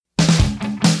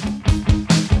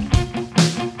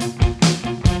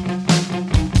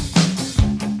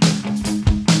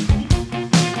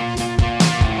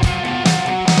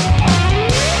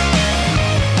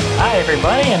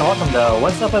welcome to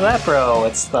What's Up With That Bro?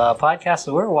 It's the podcast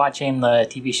where we're watching the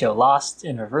TV show Lost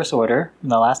in reverse order, from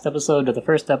the last episode to the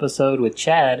first episode with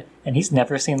Chad, and he's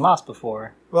never seen Lost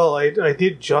before. Well, I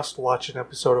did just watch an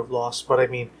episode of Lost, but I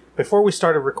mean, before we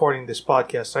started recording this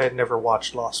podcast, I had never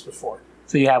watched Lost before.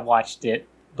 So you have watched it,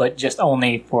 but just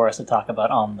only for us to talk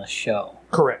about on the show.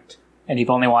 Correct. And you've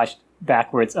only watched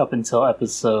backwards up until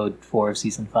episode 4 of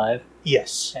season 5?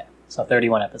 Yes. Yeah, so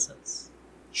 31 episodes.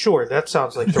 Sure, that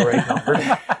sounds like the right number.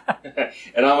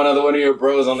 And I'm another one of your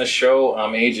bros on the show.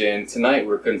 I'm AJ, and tonight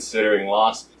we're considering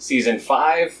Lost Season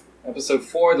 5, Episode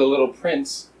 4, The Little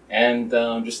Prince. And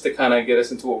just to kind of get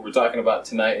us into what we're talking about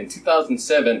tonight, in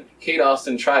 2007, Kate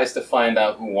Austen tries to find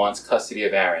out who wants custody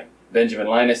of Aaron. Benjamin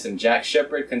Linus and Jack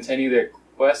Shephard continue their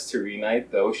quest to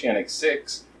reunite the Oceanic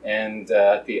Six, and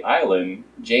at the island,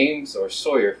 James or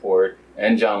Sawyer Ford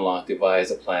and John Locke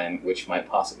devise a plan which might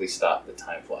possibly stop the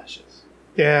time flashes.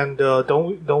 And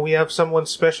don't we have someone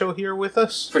special here with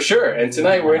us? For sure. And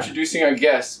tonight we're introducing our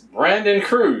guest, Brandon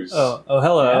Cruz. Oh,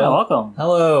 hello. Yeah, welcome.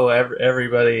 Hello,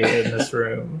 everybody in this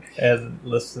room and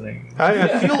listening.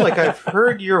 I feel like I've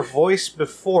heard your voice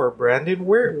before, Brandon.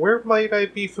 Where might I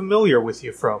be familiar with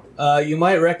you from? You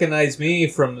might recognize me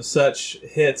from such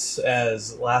hits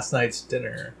as Last Night's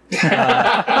Dinner.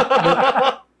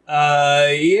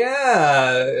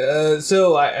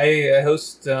 So I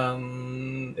host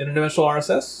Interdimensional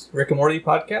RSS, Rick and Morty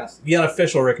podcast, the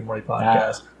unofficial Rick and Morty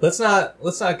podcast. Let's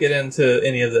not get into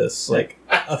any of this like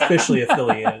officially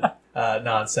affiliated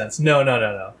nonsense.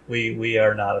 No. We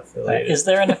are not affiliated. Is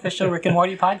there an official Rick and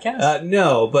Morty podcast?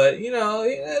 No, but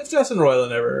if Justin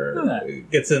Roiland ever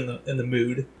gets in the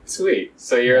mood. Sweet.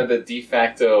 So you're the de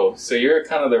facto. So you're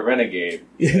kind of the renegade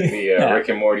in the Rick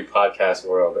and Morty podcast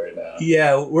world right now.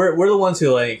 Yeah, we're the ones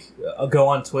who go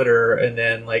on Twitter and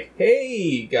then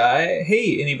hey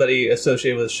anybody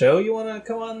associated with the show, you want to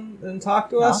come on and talk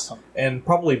to us? Awesome. And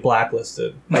probably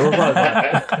blacklisted. We're probably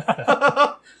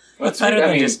blacklisted. It's better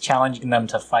than just challenging them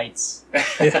to fights.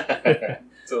 It's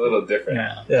a little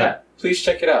different. Yeah. Please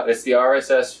check it out. It's the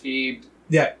RSS feed.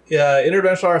 Yeah,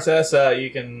 Interdimensional RSS.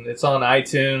 It's on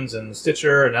iTunes and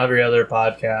Stitcher and every other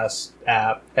podcast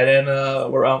app. And then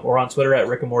we're on Twitter at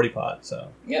Rick and Morty Pod. So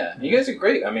yeah, you guys are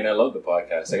great. I mean, I love the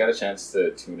podcast. I got a chance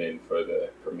to tune in for the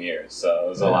premiere, so it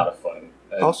was a lot of fun.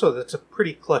 Also, that's a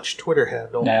pretty clutch Twitter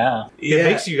handle. Yeah. It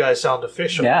makes you guys sound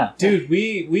official. Yeah. Dude,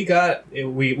 we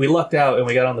lucked out and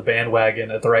we got on the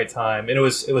bandwagon at the right time. And it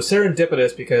was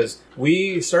serendipitous because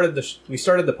we started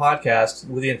the podcast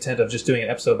with the intent of just doing an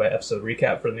episode by episode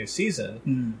recap for the new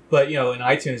season. But in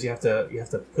iTunes you have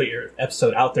to put your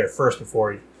episode out there first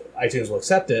before iTunes will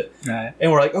accept it. Right.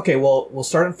 And we're like, okay, well, we'll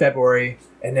start in February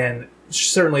and then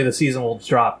certainly the season will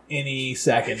drop any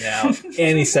second now.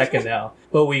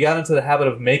 But we got into the habit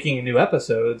of making new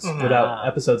episodes without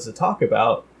episodes to talk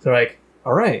about. So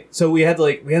all right. So we had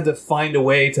to find a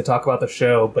way to talk about the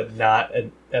show, but not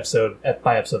an episode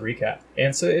by episode recap.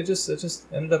 And so it just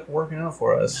ended up working out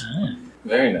for us.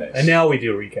 Very nice. And now we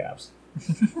do recaps.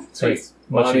 Sweet.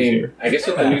 Much easier. I guess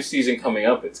with the new season coming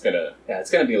up, it's gonna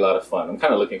be a lot of fun. I'm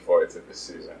kind of looking forward to this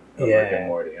season of Rick and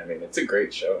Morty. I mean, it's a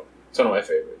great show. It's one of my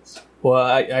favorites. Well,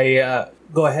 I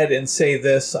go ahead and say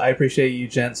this. I appreciate you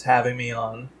gents having me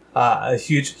on. A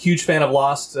huge fan of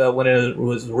Lost when it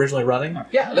was originally running.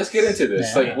 Yeah, let's get into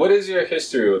this. Yeah. What is your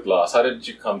history with Lost? How did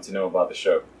you come to know about the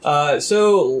show?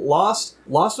 So Lost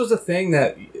was a thing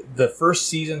that the first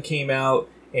season came out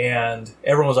and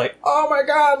everyone was like, "Oh my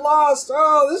God, Lost!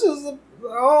 Oh, this is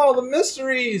the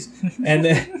mysteries!"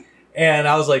 and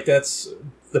I was like, that's.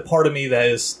 The part of me that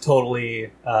is totally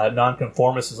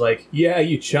nonconformist is like, yeah,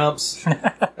 you chumps.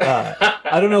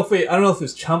 I don't know if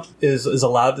this chump is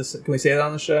allowed to. Can we say that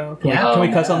on the show? Can we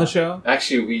cuss on the show?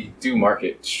 Actually, we do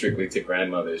market strictly to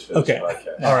grandmothers for this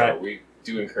podcast. All right. So we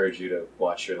do encourage you to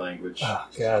watch your language. Oh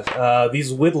God,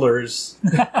 these whittlers.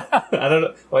 I don't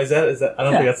know. Why is that? I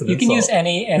don't think that's an You insult. can use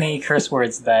any curse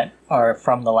words that are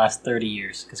from the last 30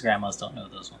 years because grandmas don't know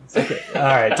those ones. Okay. All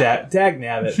right, dag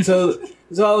nabbit.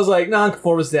 So I was like,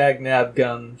 nonconformist dag nab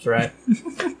guns, right?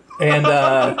 And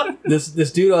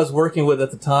this dude I was working with at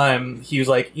the time, he was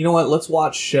like, you know what? Let's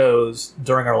watch shows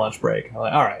during our lunch break. I'm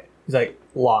like, all right. He's like,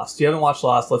 Lost. You haven't watched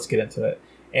Lost? Let's get into it.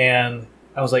 And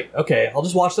I was like, okay, I'll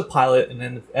just watch the pilot and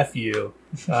then F you,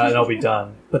 and I'll be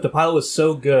done. But the pilot was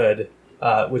so good,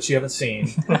 which you haven't seen,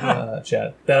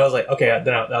 Chad, that I was like, okay,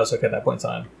 that was okay at that point in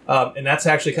time. And that's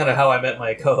actually kind of how I met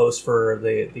my co-host for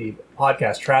the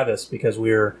podcast, Travis, because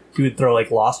he would throw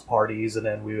Lost parties, and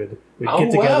then we'd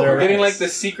get together. We're getting the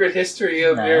secret history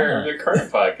of your current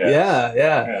podcast.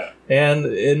 Yeah.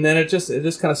 And then it just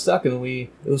kind of stuck, and it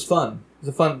was fun. It was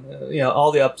a fun,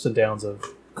 all the ups and downs of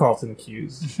Carlton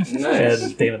Cuse Nice.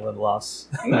 and Damon Lindelof's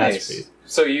Nice. masterpiece.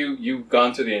 So you've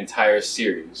gone through the entire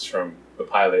series from the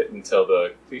pilot until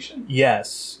the completion?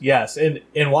 Yes. And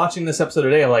watching this episode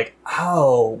today, I'm like,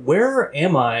 oh, where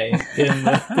am I in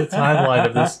the timeline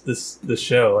of this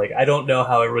show? Like, I don't know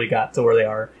how everybody got to where they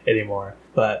are anymore.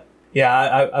 But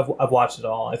yeah, I've watched it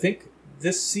all. I think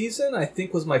this season,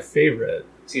 was my favorite.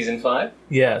 Season 5?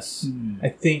 Yes, I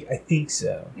think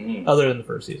so. Mm, Other than the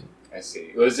first season. I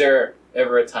see. Was there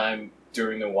ever a time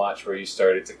during the watch where you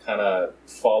started to kind of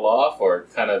fall off or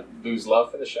kind of lose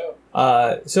love for the show?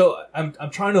 So I'm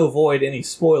trying to avoid any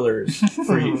spoilers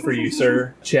for you,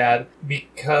 sir, Chad,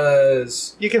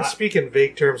 because You can speak in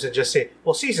vague terms and just say,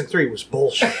 well, season 3 was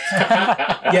bullshit.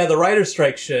 yeah, the writer's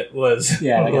strike shit was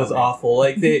Yeah, that was got me. awful.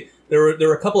 Like there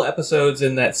were a couple of episodes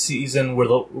in that season where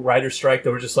the writer's strike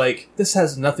that were just like, this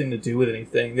has nothing to do with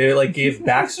anything. They like gave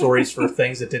backstories for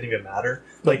things that didn't even matter.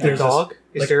 Like The there's dog?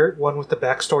 Is like- there one with the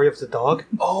backstory of the dog?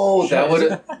 Oh, that would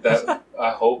that.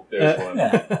 I hope there's one.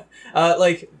 Yeah.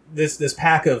 like this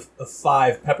pack of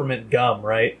 5 peppermint gum,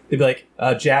 right? They'd be like,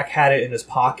 Jack had it in his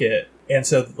pocket. And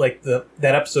so, like, that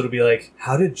episode would be like,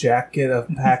 how did Jack get a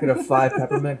packet of 5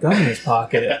 peppermint gum in his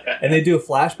pocket? And they do a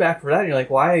flashback for that, and you're like,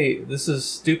 why? This is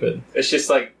stupid. It's just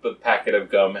like the packet of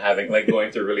gum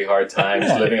going through really hard times,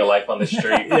 living a life on the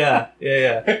street, Yeah.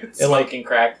 smoking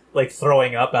crack. Like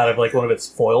throwing up out of like one of its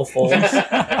foil folds.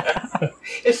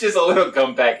 It's just a little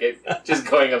gum packet, just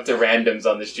going up to randoms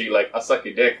on the street like, I'll suck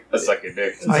your dick, I'll suck your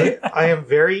dick. I am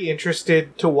very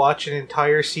interested to watch an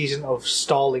entire season of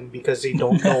stalling because they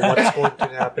don't know what's going to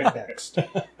happen next.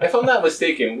 If I'm not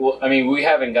mistaken, well, I mean, we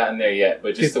haven't gotten there yet,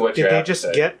 but just to what Did you're they just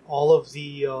get all of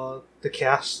the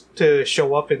cast to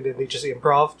show up and then they just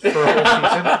improv for a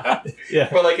whole season? Yeah.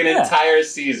 For like an Yeah. entire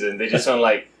season, they just went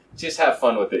like, just have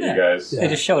fun with it, Yeah. you guys. They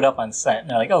just showed up on set and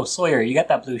they're like, "Oh, Sawyer, you got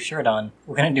that blue shirt on.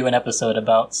 We're gonna do an episode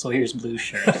about Sawyer's blue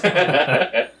shirt."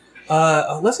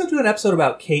 Let's do an episode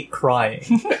about Kate crying.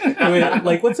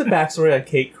 Like, what's the backstory on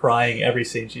Kate crying every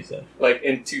scene she's in? Like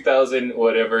in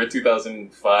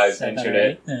 2005 7 or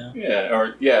internet. 8,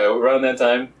 yeah. Yeah, around that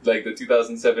time, like the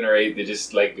 2007 or 8, they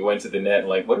just like went to the net and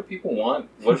like, what do people want?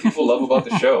 What do people love about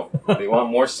the show? They want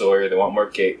more Sawyer, they want more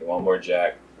Kate, they want more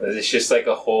Jack. It's just like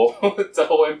it's a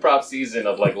whole improv season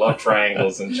of like love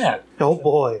triangles and Yeah. shit. Oh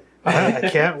boy. I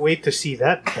can't wait to see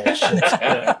that bullshit.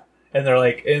 Yeah. And they're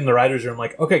like, in the writer's room,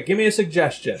 like, okay, give me a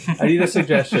suggestion. I need a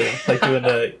suggestion. Like doing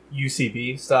the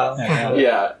UCB style.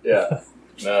 Yeah. Yeah.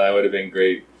 No, that would have been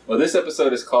great. Well, this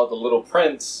episode is called The Little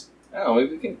Prince. I don't know,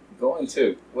 maybe we can go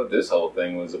into what this whole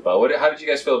thing was about. How did you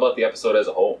guys feel about the episode as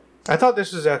a whole? I thought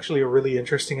this was actually a really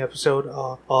interesting episode.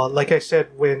 Like I said,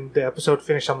 when the episode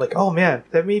finished, I'm like, oh man,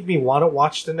 that made me want to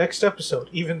watch the next episode,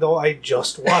 even though I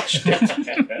just watched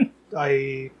it.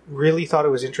 I really thought it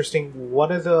was interesting.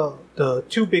 One of the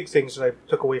two big things that I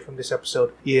took away from this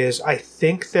episode is I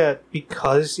think that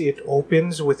because it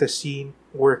opens with a scene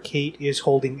where Kate is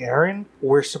holding Aaron,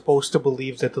 we're supposed to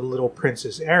believe that the little prince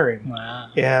is Aaron. Wow.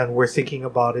 And we're thinking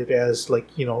about it as, like,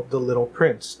 you know, The Little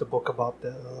Prince, the book about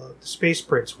the space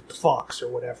prince with the fox or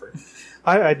whatever.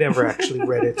 I never actually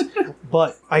read it.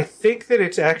 But I think that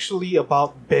it's actually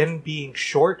about Ben being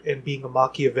short and being a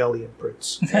Machiavellian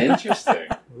prince. Interesting.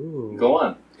 Ooh. Go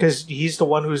on. Because he's the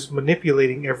one who's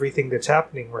manipulating everything that's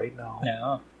happening right now.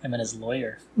 No, I'm in his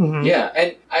lawyer. Mhm. Yeah,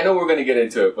 and I know we're going to get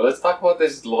into it, but let's talk about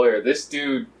this lawyer. This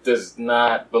dude does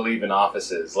not believe in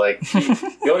offices. Like,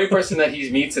 the only person that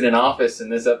he meets in an office in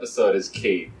this episode is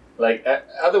Kate. Like,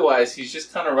 otherwise, he's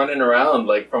just kind of running around,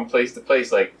 like, from place to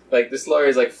place. Like this lawyer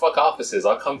is like, fuck offices,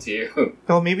 I'll come to you.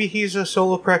 Well, maybe he's a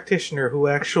solo practitioner who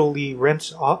actually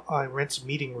rents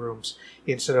meeting rooms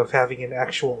instead of having an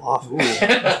actual office.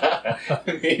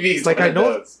 Maybe he's Like, one I of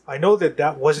know, those. I know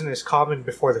that wasn't as common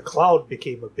before the cloud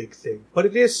became a big thing, but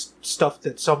it is stuff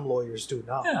that some lawyers do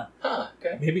now. Yeah. Huh,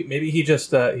 okay. Maybe he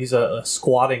just he's a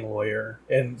squatting lawyer,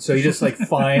 and so he just like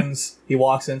he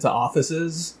walks into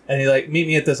offices and he like, meet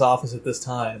me at this office at this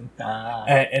time, Ah.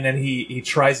 and then he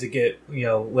tries to get, you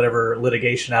know, whatever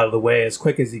litigation out of the way as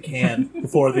quick as he can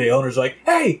before the owner's like,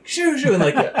 hey, shoo, and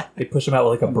like they push him out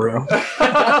with like a broom.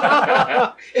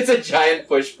 It's a giant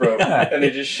push broom, and they're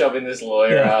just shoving this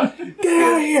lawyer out. Get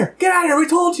out of here! Get out of here! We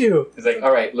told you. He's like,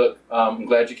 all right, look, I'm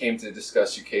glad you came to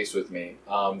discuss your case with me.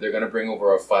 They're going to bring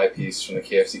over a 5-piece from the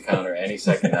KFC counter any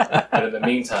second now. But in the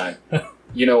meantime,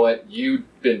 you know what? You've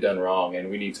been done wrong, and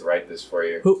we need to write this for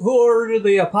you. Who ordered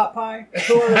the pot pie?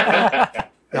 Who ordered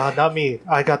Not me.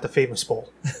 I got the famous bowl.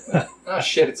 Oh,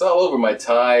 shit, it's all over my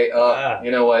tie. Ah.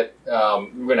 You know what? We're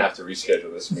going to have to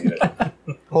reschedule this meeting.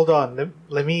 Hold on.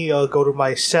 Let me go to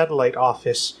my satellite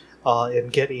office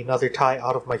and get another tie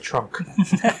out of my trunk.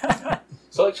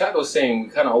 So like Chad was saying, we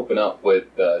kind of open up with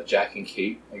Jack and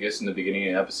Kate, I guess in the beginning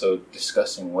of the episode,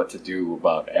 discussing what to do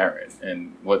about Aaron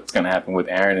and what's going to happen with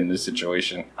Aaron in this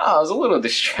situation. I was a little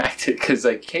distracted because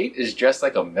like Kate is dressed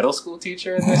like a middle school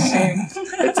teacher in this scene.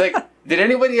 It's like, did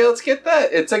anybody else get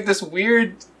that? It's like this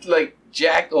weird like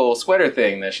sweater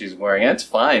thing that she's wearing. It's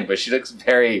fine, but she looks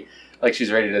very like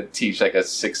she's ready to teach like a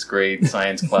 6th grade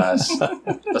science class,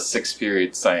 a 6th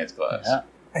period science class. Yeah.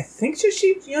 I think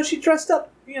she dressed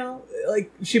up,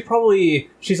 like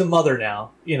she's a mother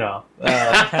now,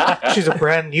 She's a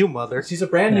brand new mother. She's a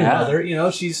brand new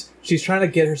mother, she's trying to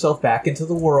get herself back into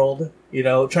the world,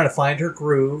 trying to find her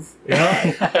groove,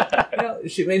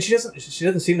 she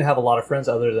doesn't seem to have a lot of friends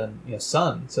other than,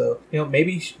 Sun. So,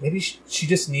 maybe she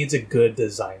just needs a good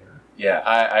designer. Yeah,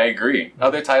 I agree.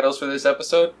 Other titles for this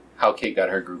episode? How Kate got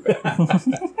her groove back.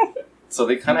 So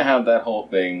they kind of have that whole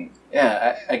thing.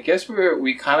 Yeah, I guess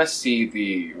we kind of see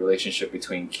the relationship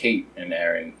between Kate and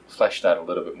Aaron fleshed out a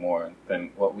little bit more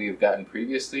than what we've gotten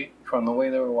previously from the way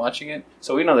that we're watching it.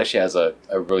 So we know that she has a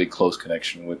really close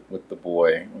connection with the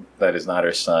boy that is not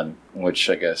her son, which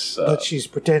I guess... but she's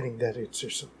pretending that it's her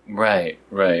son. Right.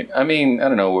 I mean, I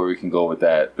don't know where we can go with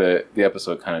that. The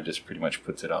episode kind of just pretty much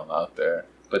puts it all out there.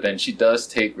 But then she does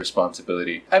take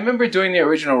responsibility. I remember doing the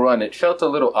original run, it felt a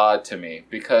little odd to me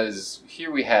because here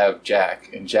we have Jack,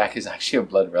 and Jack is actually a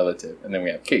blood relative, and then we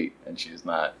have Kate, and she's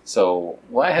not. So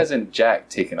why hasn't Jack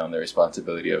taken on the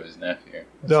responsibility of his nephew?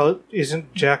 No,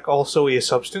 isn't Jack also a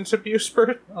substance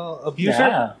abuser?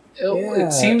 Yeah.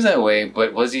 It seems that way,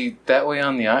 but was he that way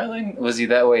on the island? Was he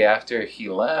that way after he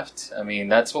left? I mean,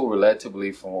 that's what we're led to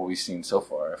believe from what we've seen so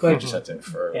far. If we just have to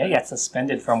infer. Yeah, he got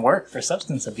suspended from work for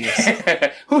substance abuse.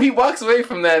 He walks away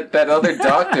from that other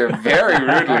doctor very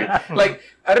rudely. Like,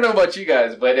 I don't know about you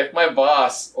guys, but if my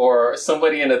boss or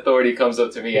somebody in authority comes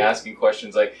up to me asking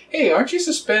questions like, hey, aren't you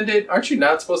suspended? Aren't you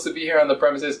not supposed to be here on the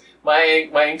premises? My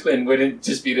inkling wouldn't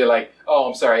just be to like, oh,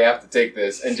 I'm sorry, I have to take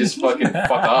this and just fucking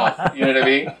fuck off. You know what I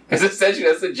mean? Because essentially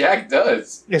that's what Jack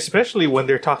does. Especially when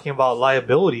they're talking about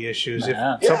liability issues.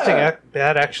 Yeah. If something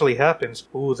bad actually happens,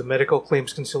 the medical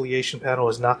claims conciliation panel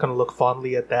is not going to look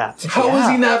fondly at that. How is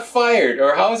he not fired?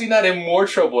 Or how is he not in more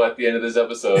trouble at the end of this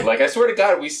episode? Like, I swear to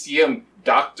God, we see him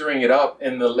doctoring it up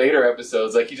in the later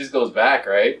episodes. Like, he just goes back,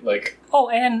 right? Like, oh,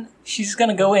 and she's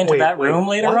gonna go into that room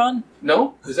later on?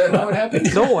 No? Is that not what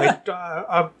happened? No,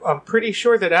 I'm pretty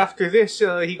sure that after this,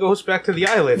 he goes back to the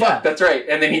island. Fuck, that's right.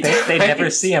 And then they never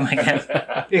see him again.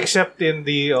 Except in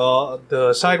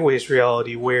the sideways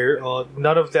reality where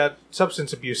none of that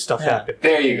substance abuse stuff happened.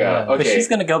 There you go. Okay. But she's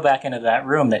gonna go back into that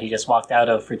room that he just walked out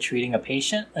of for treating a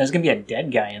patient. There's gonna be a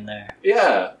dead guy in there.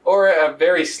 Yeah, or a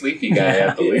very sleepy guy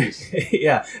at the least.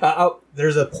 Yeah.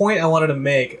 There's a point I wanted to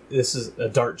make. This is a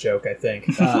dart joke, I think.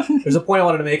 There's a point I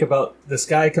wanted to make about this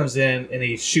guy comes in and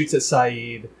he shoots at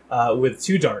Saeed with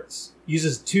 2 darts.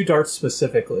 Uses 2 darts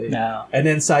specifically. No. And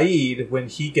then Saeed, when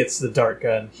he gets the dart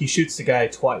gun, he shoots the guy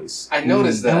twice. I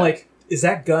noticed that. I'm like, is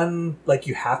that gun, like,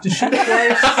 you have to shoot it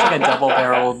twice? It's like a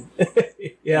double-barreled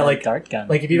dart gun.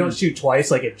 Like, if you don't shoot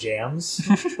twice, like, it jams.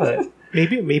 But...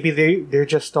 Maybe they're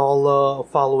just all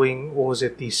following, what was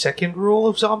it, the second rule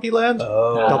of Zombieland?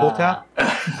 Oh. Double tap?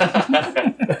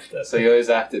 So you always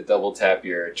have to double tap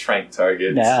your trank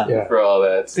targets Yeah. for all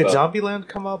that Did stuff. Zombieland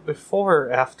come out before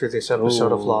or after this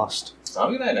episode of Lost?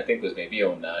 Zombieland, I think, was maybe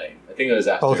 09. I think it was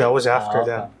after. Oh, that was after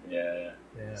then. Yeah.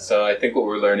 So I think what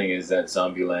we're learning is that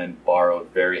Zombieland borrowed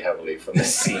very heavily from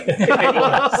this scene.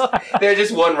 They're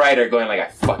just one writer going like, I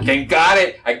fucking got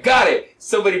it!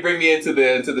 Somebody bring me into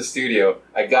the studio.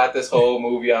 I got this whole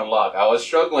movie on lock. I was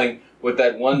struggling with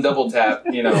that one double tap,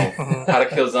 how to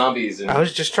kill zombies. And I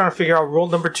was just trying to figure out rule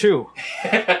number 2.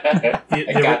 I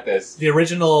got this. The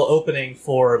original opening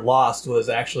for Lost was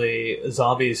actually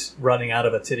zombies running out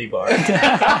of a titty bar.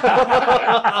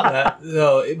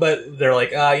 But they're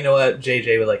like, you know what?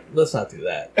 JJ was like, let's not do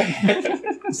that.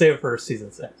 Save it for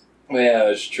season 6. Yeah,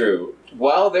 that's true.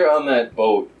 While they're on that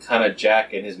boat, kind of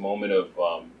Jack in his moment of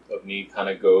need kind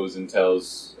of goes and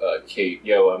tells Kate,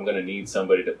 yo, I'm going to need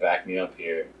somebody to back me up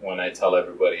here when I tell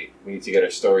everybody we need to get our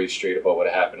story straight about what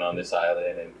happened on this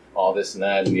island and all this and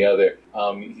that and the other.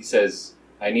 He says,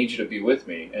 I need you to be with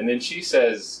me. And then she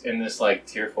says in this like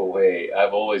tearful way,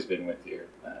 I've always been with you.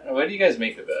 What do you guys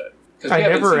make of that? I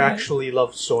never actually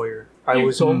loved Sawyer. I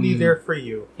was only there for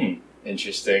you.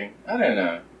 Interesting. I don't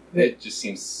know. It just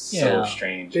seems so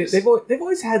strange. They've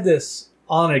always had this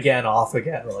on again, off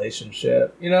again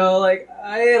relationship. Like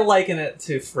I liken it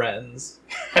to Friends,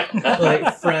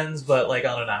 like Friends, but like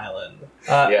on an island.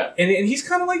 And he's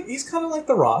kind of like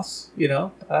the Ross.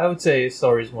 I would say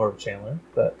Sawyer's more of Chandler,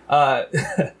 but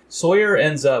Sawyer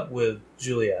ends up with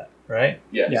Juliet, right?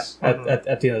 Yes. At the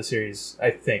end of the series,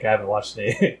 I think. I haven't watched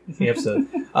the episode.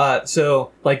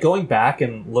 So, like, going back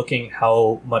and looking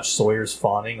how much Sawyer's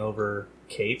fawning over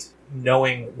Kate,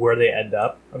 knowing where they end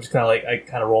up, I'm just kind of like, I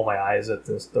kind of roll my eyes at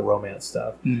the romance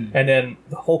stuff. Mm. And then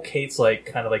the whole Kate's, like,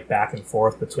 kind of like back and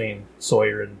forth between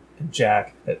Sawyer and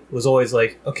Jack. It was always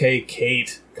like, okay,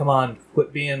 Kate, come on,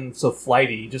 quit being so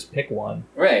flighty, just pick one.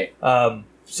 Right.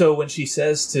 So when she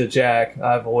says to Jack,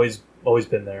 I've always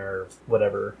been there, or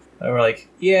whatever, and we're like,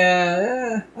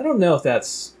 yeah, I don't know if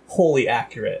that's wholly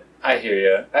accurate. I hear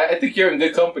you. I think you're in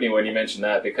good company when you mention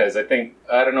that, because I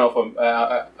don't know if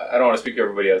I don't want to speak to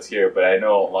everybody else here, but I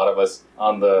know a lot of us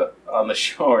on the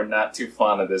show are not too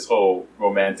fond of this whole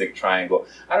romantic triangle.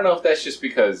 I don't know if that's just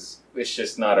because it's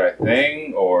just not our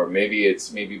thing, or maybe it's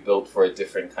built for a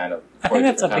different kind of. I think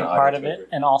that's a big part of it,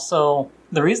 and also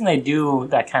the reason they do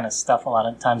that kind of stuff a lot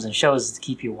of times in shows is to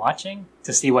keep you watching,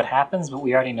 to see what happens, but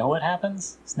we already know what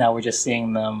happens. So now we're just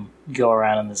seeing them go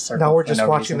around in this circle. Now we're just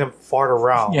watching them fart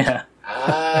around. Yeah.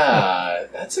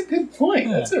 That's a good point.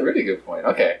 Yeah. That's a really good point.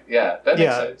 Okay, yeah, that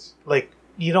makes sense. Like,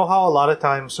 you know how a lot of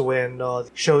times when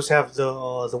shows have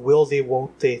the will they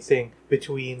won't they thing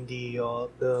between the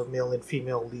male and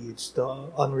female leads, the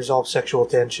unresolved sexual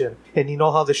tension, and you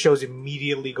know how the shows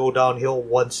immediately go downhill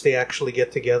once they actually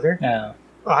get together. Yeah.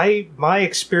 My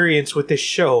experience with this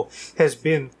show has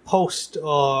been post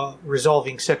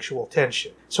resolving sexual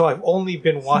tension. So I've only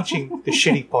been watching the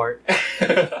shitty part,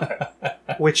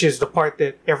 which is the part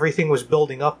that everything was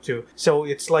building up to. So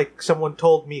it's like someone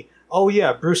told me, oh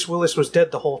yeah, Bruce Willis was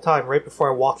dead the whole time right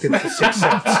before I walked into Sixth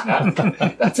Sense.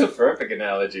 That's a perfect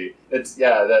analogy. That's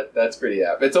pretty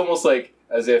apt. It's almost like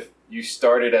as if you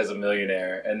started as a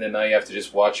millionaire and then now you have to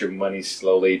just watch your money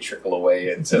slowly trickle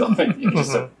away until you're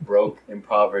just a broke,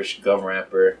 impoverished gum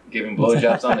wrapper giving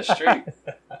blowjobs on the street.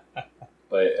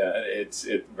 But it's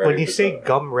very. When you say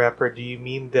gum wrapper, do you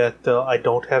mean that I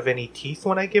don't have any teeth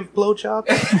when I give blowjobs?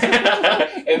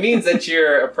 It means that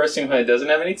you're a person who doesn't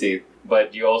have any teeth,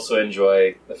 but you also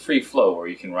enjoy the free flow where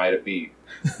you can ride a beat.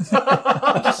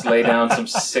 Just lay down some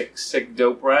sick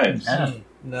dope rhymes. Yeah.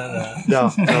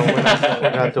 No.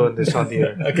 We're not doing this on the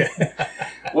air. Okay.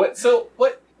 What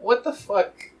the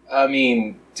fuck? I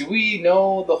mean, do we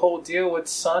know the whole deal with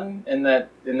Sun in that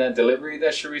delivery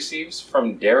that she receives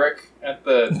from Derek at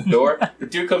the door? The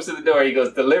dude comes to the door, he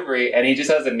goes, delivery, and he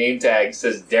just has a name tag,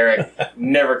 says Derek,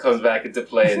 never comes back into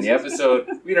play in the episode.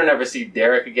 We don't ever see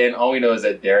Derek again. All we know is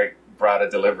that Derek brought a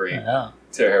delivery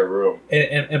to her room.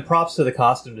 And props to the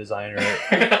costume designer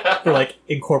for, like,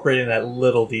 incorporating that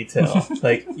little detail.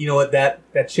 Like, you know what,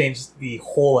 that changed the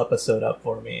whole episode up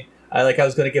for me. I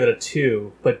was going to give it a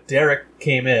 2, but Derek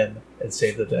came in and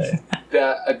saved the day.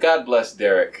 God bless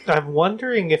Derek. I'm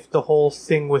wondering if the whole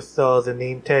thing with the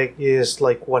name tag is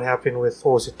like what happened with,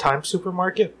 what was it, Time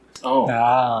Supermarket?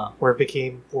 Oh. Where it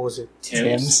became, what was it?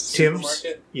 Tim's?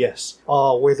 Supermarket? Yes.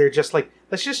 Where they're just like,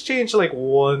 let's just change like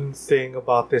one thing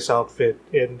about this outfit,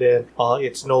 and then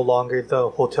it's no longer the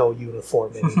hotel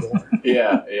uniform anymore.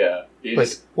 Yeah.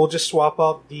 We'll just swap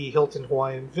out the Hilton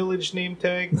Hawaiian Village name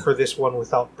tag for this one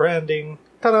without branding.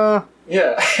 Ta-da!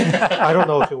 Yeah. I don't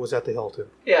know if it was at the Hilton.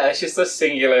 Yeah, it's just a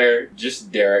singular,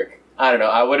 just Derek. I don't know.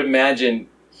 I would imagine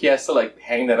he has to like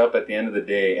hang that up at the end of the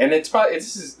day, and it's probably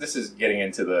this is getting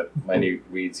into the minute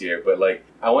weeds here, but like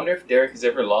I wonder if Derek has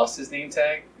ever lost his name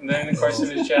tag during the course of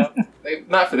his job. Like,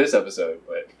 not for this episode,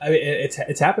 but I mean,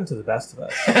 it's happened to the best of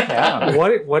us. Yeah.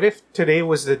 What if today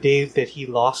was the day that he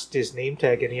lost his name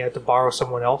tag and he had to borrow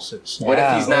someone else's? what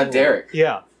if he's not Derek?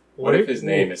 Yeah. What if his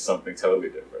name is something totally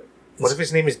different? What if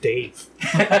his name is Dave?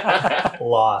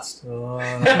 Lost.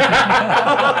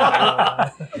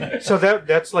 So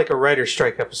that's like a writer's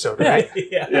strike episode, right?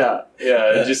 Yeah.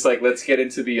 Yeah. Just like let's get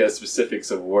into the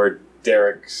specifics of where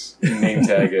Derek's name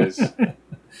tag is.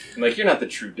 Like you're not the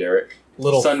true Derek.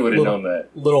 Sun would have known that.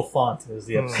 Little font is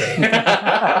the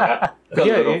episode.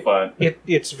 Little fun.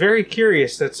 It's very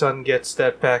curious that Sun gets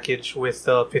that package with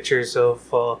pictures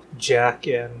of Jack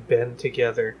and Ben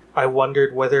together. I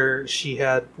wondered whether she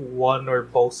had one or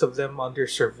both of them under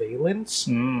surveillance,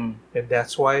 and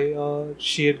that's why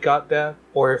she had got that,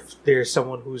 or if there's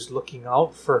someone who's looking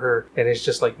out for her and it's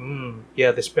just like,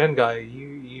 yeah, this Ben guy,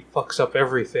 he fucks up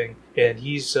everything, and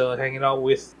he's hanging out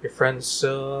with your friend's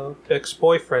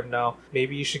ex-boyfriend now.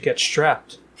 Maybe you should get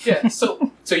strapped. Yeah.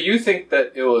 So you think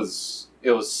that it was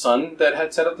Sun that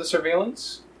had set up the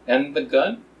surveillance and the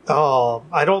gun?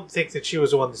 I don't think that she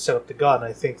was the one that set up the gun.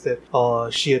 I think that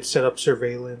she had set up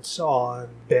surveillance on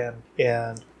Ben,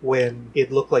 and when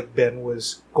it looked like Ben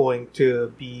was going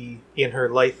to be in her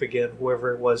life again,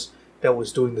 whoever it was that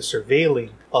was doing the surveilling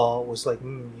was like,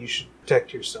 you should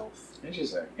protect yourself.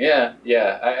 Interesting. Yeah,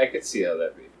 I could see how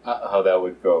that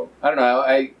would go. I don't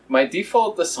know. My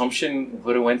default assumption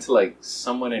would have went to like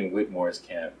someone in Whitmore's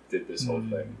camp did this whole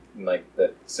thing, like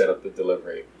that set up the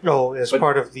delivery. Oh, as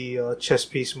part of the chess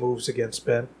piece moves against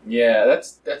Ben. Yeah,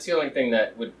 that's the only thing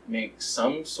that would make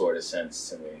some sort of sense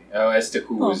to me as to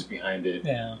who was behind it.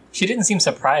 Yeah, she didn't seem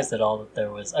surprised at all that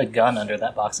there was a gun under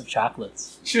that box of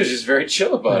chocolates. She was just very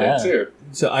chill about it too.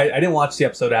 So I didn't watch the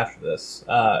episode after this.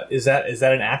 Is that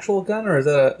an actual gun, or is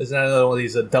that another one of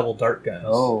these double dart guns?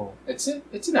 Oh, it's an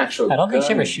actual. I don't think she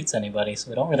gun. ever shoots anybody, so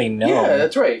we don't really know. Yeah,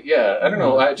 that's right. Yeah, I don't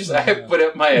know. I just put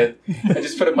up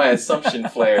my assumption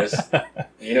flares.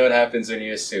 You know what happens when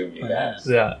you assume, you guys.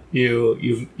 Yeah,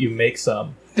 you make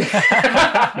some.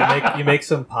 you make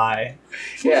some pie.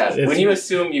 Yeah, when you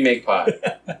assume, you make pie.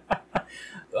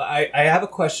 I have a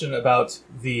question about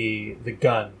the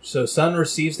gun. So Sun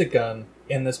receives the gun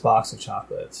in this box of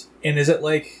chocolates, and is it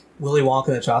like Willy Wonka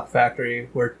in the Chocolate Factory,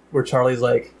 where Charlie's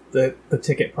like the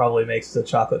ticket probably makes the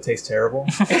chocolate taste terrible?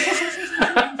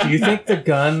 Do you think the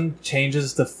gun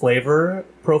changes the flavor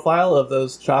profile of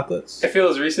those chocolates? I feel it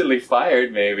was recently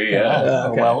fired, maybe. Yeah,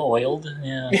 Or well oiled.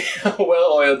 Yeah, a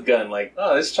well-oiled gun. Like,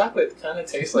 oh, this chocolate kind of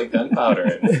tastes like gunpowder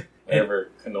and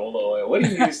whatever canola oil. What do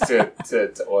you use to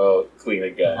oil clean a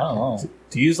gun? I don't know.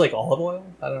 Do you use like olive oil?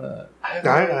 I don't know. I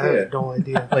have no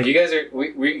idea. Like you guys are,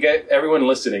 we get everyone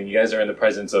listening. You guys are in the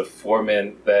presence of 4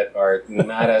 men that are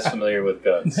not as familiar with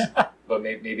guns, but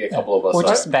maybe a couple of us. We're are.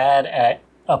 just bad at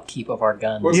upkeep of our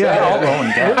guns. We're Yeah. All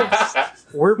own guns.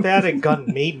 We're bad at gun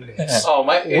maintenance. Oh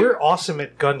my! We're awesome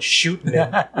at gun shooting.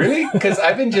 Really? Because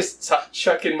I've been just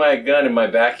chucking my gun in my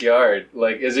backyard.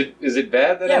 Like, is it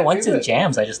bad that? Yeah, I once do it that?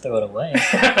 jams, I just throw it away.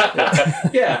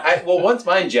 Yeah. Well, once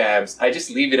mine jabs, I just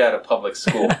leave it at a public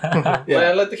school. Yeah. And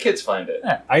I let the kids find it.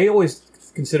 I always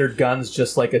considered guns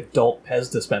just like adult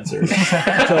Pez dispensers.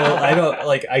 So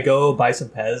I go buy some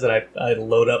Pez and I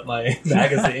load up my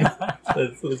magazine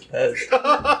with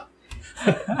Pez.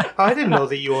 I didn't know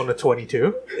that you own a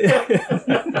 22.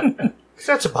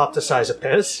 That's about the size of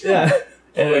Pez. Yeah.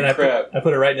 And Holy then I crap.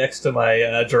 put it right next to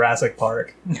my Jurassic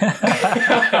Park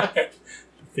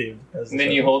theme. And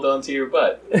then you hold on to your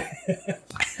butt.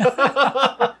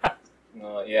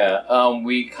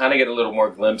 We kind of get a little more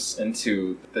glimpse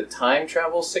into the time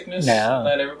travel sickness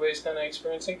that everybody's kind of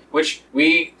experiencing, which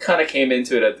we kind of came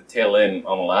into it at the tail end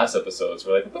on the last episodes.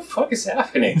 We're like, what the fuck is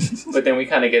happening? But then we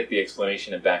kind of get the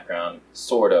explanation and background,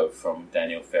 sort of, from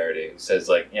Daniel Faraday, who says,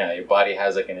 like, yeah, your body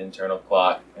has, like, an internal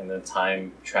clock, and then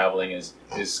time traveling is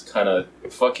kind of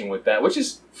fucking with that, which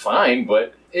is fine,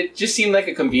 but it just seemed like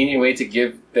a convenient way to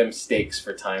give them stakes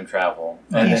for time travel.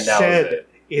 And He then that said was it.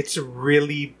 it's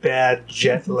really bad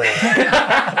jet lag.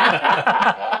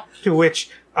 To which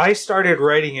I started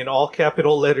writing in all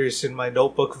capital letters in my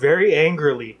notebook very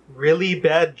angrily, really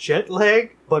bad jet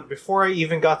lag? But before I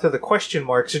even got to the question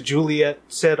marks, Juliet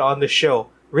said on the show,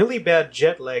 really bad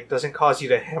jet lag doesn't cause you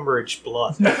to hemorrhage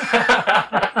blood.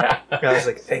 I was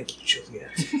like, thank you,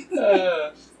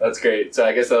 Juliet. That's great. So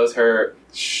I guess that was her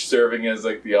serving as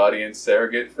like the audience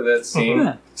surrogate for that scene.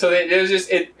 Yeah. So it was just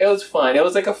it was fine. It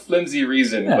was like a flimsy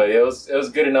reason, but it was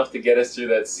good enough to get us through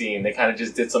that scene. They kind of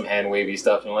just did some hand wavy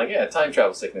stuff and like, yeah, time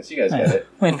travel sickness. You guys get it.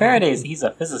 I mean, he's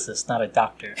a physicist, not a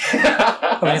doctor.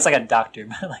 I mean, it's like a doctor,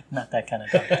 but like not that kind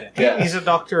of doctor. Yeah. He's a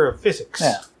doctor of physics.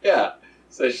 Yeah. Yeah.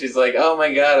 So she's like, "Oh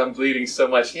my god, I'm bleeding so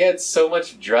much." He had so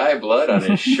much dry blood on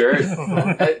his shirt.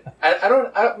 I'm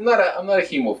not a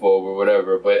hemophobe or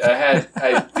whatever, but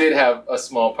I did have a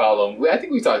small problem. I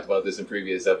think we talked about this in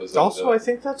previous episodes. Also, I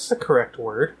think that's the correct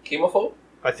word. Chemophobe?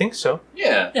 I think so.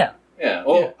 Yeah. Yeah. Yeah.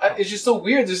 Well, it's just so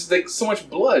weird. There's like so much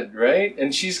blood, right?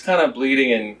 And she's kind of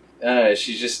bleeding, and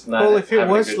she's just not. Well, if it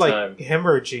having a was good like time.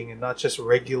 hemorrhaging and not just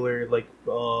regular like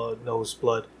nose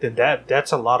blood, then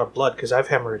that's a lot of blood because I've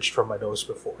hemorrhaged from my nose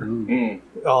before. Mm.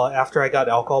 After I got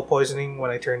alcohol poisoning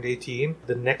when I turned 18,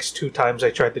 the next 2 times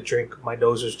I tried to drink, my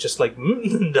nose was just like,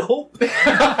 nope.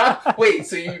 Wait,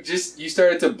 so you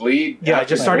started to bleed? Yeah, I after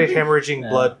just started drinking? hemorrhaging Yeah.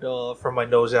 blood from my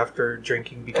nose after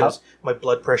drinking because my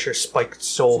blood pressure spiked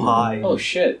so high Oh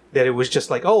shit! that it was just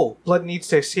like, oh, blood needs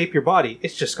to escape your body.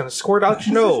 It's just going to squirt out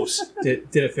your nose.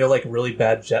 Did it feel like really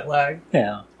bad jet lag?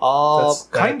 Yeah.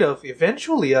 Kind of.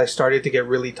 Eventually, I started to get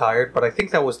really tired, but I think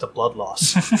that was the blood loss.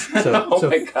 So, Oh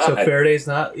my God. so Faraday's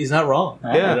he's not wrong.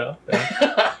 Yeah. You know?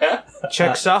 Yeah.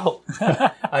 Checks out.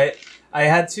 I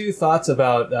had 2 thoughts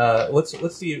about what's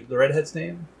the redhead's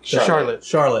name? Charlotte.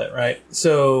 Charlotte, right?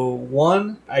 So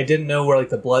one, I didn't know where like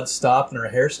the blood stopped and her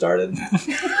hair started.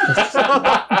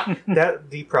 That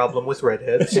the problem with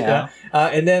redheads. Yeah.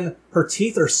 And then her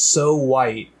teeth are so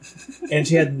white, and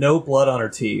she had no blood on her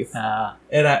teeth. Ah.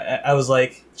 And I was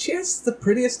like, she has the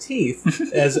prettiest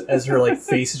teeth. As her like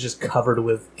face is just covered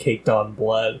with caked on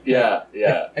blood. Yeah,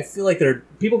 yeah. I feel like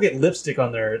people get lipstick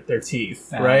on their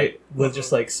teeth, right? With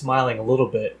just like smiling a little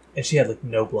bit, and she had like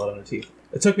no blood on her teeth.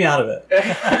 It took me out of it.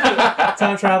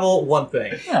 Time travel, one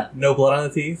thing. Yeah. No blood on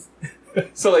the teeth.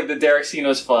 So, like, the Derek scene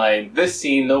was fine. This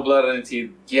scene, no blood on the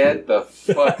teeth. Get the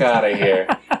fuck out of here.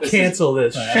 Cancel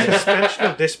this shit. Suspension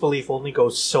of disbelief only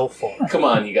goes so far. Come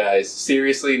on, you guys.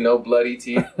 Seriously, no bloody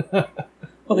teeth?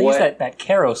 Well, they use that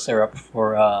Caro syrup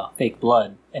for fake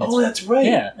blood. And Oh, that's right.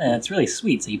 Yeah, and it's really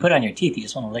sweet. So you put it on your teeth, you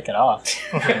just want to lick it off.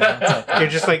 You're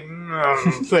just like,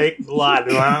 fake blood.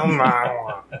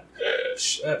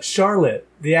 Charlotte,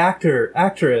 the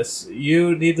actress,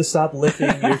 you need to stop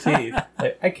licking your teeth.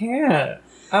 Like, I can't.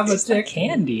 I'm It's a like dick.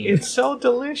 candy. It's so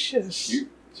delicious. She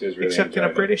was really Except in a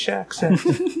enjoying it. British accent.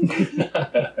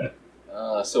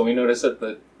 So we notice that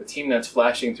the team that's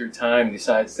flashing through time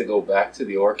decides to go back to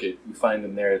the Orchid. We find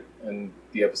them there in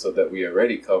the episode that we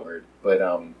already covered. But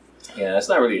yeah, it's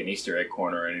not really an Easter egg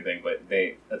corner or anything, but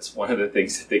that's one of the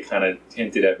things that they kind of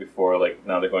hinted at before. Like,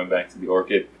 now they're going back to the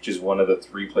Orchid, which is one of the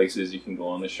 3 places you can go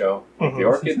on the show. Like the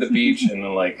Orchid, the beach, and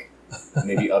then like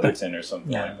maybe Otherton or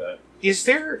something like that. Is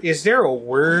there a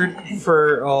word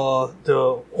for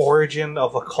the origin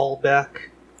of a callback?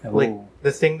 Like Ooh.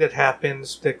 the thing that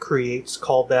happens that creates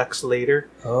callbacks later?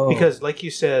 Oh. Because, like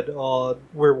you said,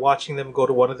 we're watching them go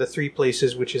to one of the 3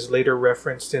 places, which is later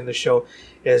referenced in the show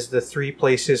as the 3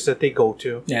 places that they go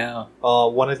to. Yeah.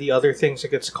 One of the other things that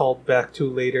gets called back to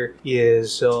later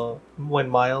is when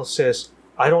Miles says,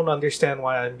 I don't understand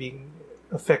why I'm being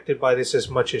affected by this as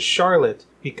much as Charlotte,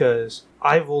 because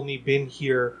I've only been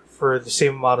here for the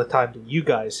same amount of time that you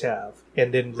guys have.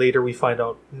 And then later we find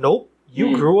out, nope,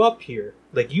 you grew up here.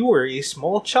 Like, you were a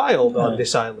small child on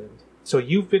this island. So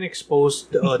you've been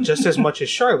exposed just as much as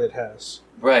Charlotte has.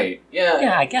 Right. Yeah.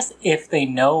 Yeah, I guess if they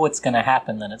know what's going to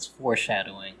happen, then it's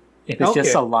foreshadowing. If it's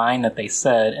just Okay. a line that they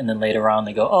said, and then later on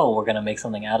they go, oh, we're going to make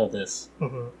something out of this,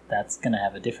 Mhm. that's going to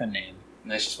have a different name.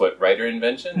 And that's just what writer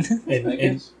invention. I and,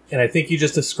 guess. and I think you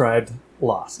just described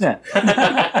Lost. Yeah.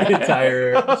 The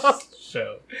entire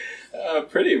show.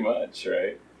 Pretty much,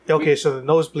 right? Okay, so the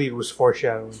nosebleed was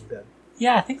foreshadowing then.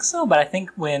 Yeah, I think so, but I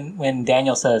think when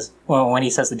Daniel says, well, when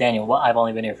he says to Daniel, well, I've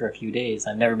only been here for a few days,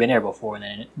 I've never been here before, and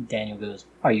then Daniel goes,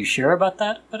 are you sure about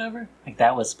that? Whatever. Like,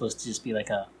 that was supposed to just be like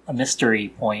a mystery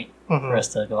point for us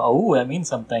to go, oh, that means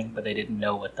something, but they didn't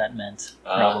know what that meant,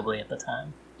 probably at the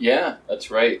time. Yeah,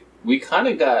 that's right. We kind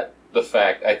of got the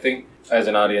fact, I think, as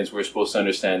an audience, we're supposed to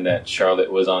understand that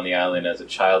Charlotte was on the island as a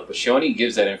child, but she only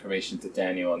gives that information to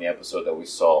Daniel in the episode that we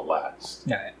saw last.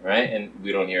 Right. Right? And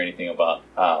we don't hear anything about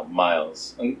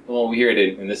Miles. And, well, we hear it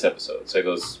in this episode. So it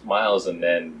goes Miles and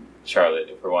then Charlotte,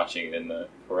 if we're watching it in the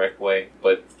correct way.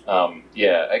 But,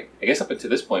 yeah, I guess up until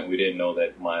this point, we didn't know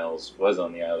that Miles was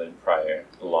on the island prior.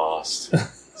 Lost.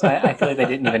 So I feel like they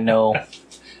didn't even know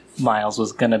Miles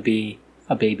was going to be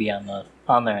a baby on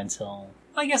there until...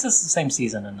 I guess it's the same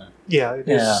season in the... Yeah, it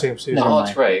is the same season. Never Oh, mind.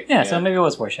 that's right. Yeah, so maybe it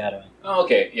was foreshadowing. Oh,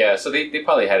 okay, yeah. So they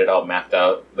probably had it all mapped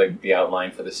out, like the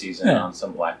outline for the season Yeah. on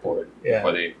some blackboard Yeah.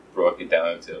 before they broke it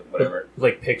down to whatever.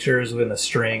 Like pictures within a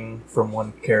string from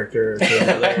one character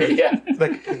to another. Yeah,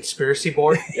 Like a conspiracy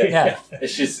board. Yeah.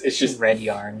 It's just Red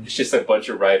yarn. it's just a bunch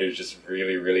of writers just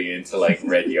really really into like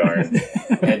red yarn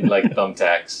and like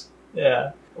thumbtacks.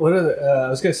 Yeah. What are the, I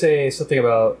was going to say something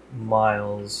about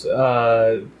Miles.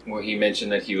 Where he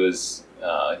mentioned that he was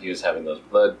having those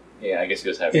blood. Yeah, I guess he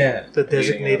was having Yeah. The bleeding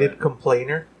designated or-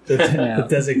 complainer. The, Yeah. the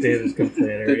designated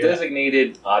complainer. the yeah.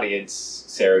 designated audience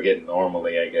surrogate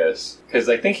normally, I guess, because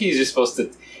I think he's just supposed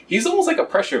to. He's almost like a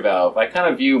pressure valve. I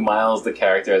kind of view Miles, the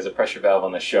character, as a pressure valve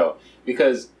on the show.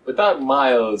 Because without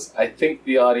Miles, I think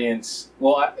the audience...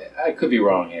 Well, I could be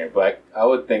wrong here, but I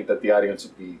would think that the audience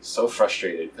would be so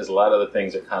frustrated because a lot of the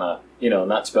things are kind of,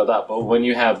 not spelled out. But when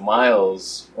you have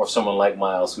Miles, or someone like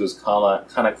Miles, who's kind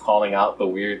of calling out the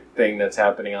weird thing that's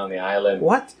happening on the island...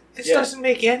 What? This Yeah. doesn't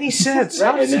make any sense.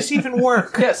 Right, How does and this even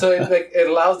work? Yeah, so it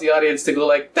allows the audience to go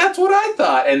like, that's what I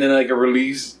thought, and then like it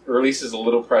releases a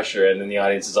little pressure, and then the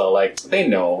audience is all like, they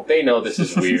know this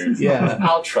is weird. Yeah.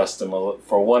 I'll trust them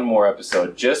for one more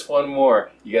episode, just one more.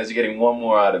 You guys are getting one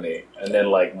more out of me, and then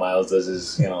like Miles does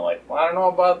his, like, well, I don't know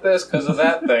about this because of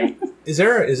that thing. Is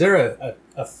there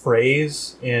a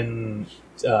phrase in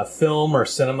film or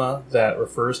cinema that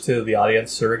refers to the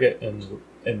audience surrogate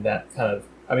and that kind of...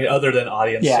 I mean, other than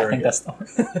audience Yeah, I surrogate. think that's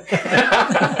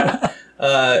the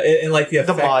and like the The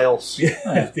effect... Miles.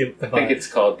 Yeah, the I think it's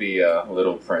called the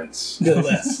Little Prince.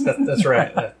 That's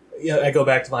right. I go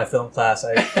back to my film class.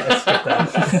 I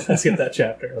skip that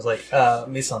chapter. I was like,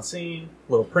 mise en scene,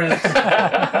 Little Prince.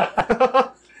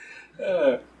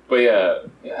 But yeah,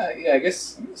 I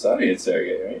guess audience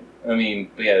surrogate, right? I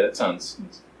mean, but yeah,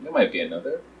 that might be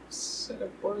another set of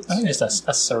words. I think just a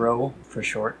Suro for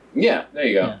short. Yeah, there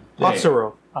you go. Yeah.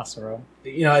 Hatsuro. Asuro.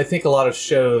 I think a lot of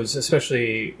shows,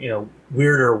 especially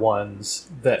weirder ones,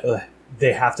 that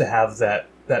they have to have that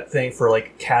thing for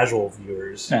like casual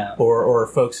viewers or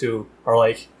folks who are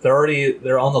like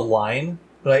they're on the line.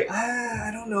 They're like,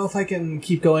 I don't know if I can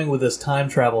keep going with this time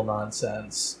travel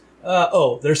nonsense.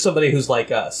 There's somebody who's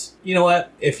like us. You know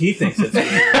what? If he thinks it's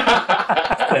weird,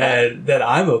 then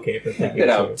I'm okay for thinking Then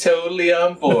I'm totally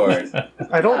on board.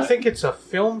 I don't think it's a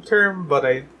film term, but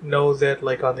I know that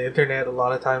like on the internet, a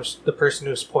lot of times the person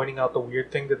who's pointing out the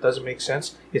weird thing that doesn't make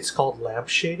sense, it's called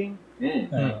lampshading.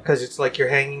 Because it's like you're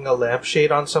hanging a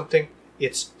lampshade on something.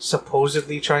 It's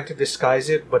supposedly trying to disguise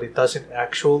it, but it doesn't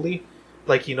actually.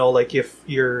 Like, like if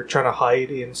you're trying to hide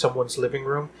in someone's living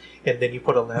room and then you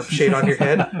put a lampshade on your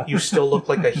head, you still look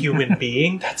like a human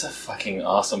being. That's a fucking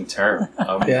awesome term.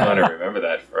 I'm gonna remember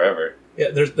that forever.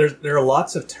 Yeah, there are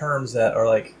lots of terms that are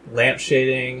like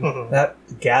lampshading, that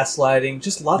gaslighting,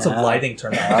 just lots of lighting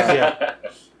terms.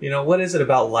 What is it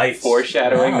about light?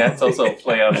 Foreshadowing, that's also a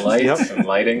play on lights and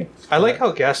lighting. I like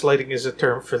how gaslighting is a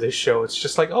term for this show. It's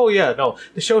just like, the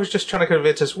show is just trying to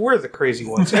convince us we're the crazy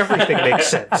ones. Everything makes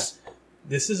sense.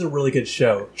 This is a really good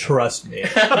show. Trust me.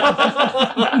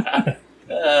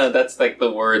 That's like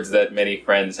the words that many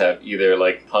friends have either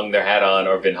like hung their hat on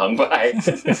or been hung by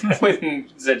when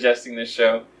suggesting this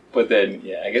show. But then,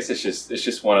 I guess it's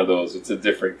just one of those. It's a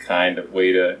different kind of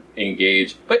way to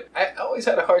engage. But I always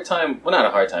had a hard time. Well, not a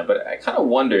hard time, but I kind of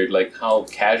wondered like how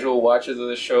casual watchers of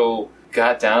the show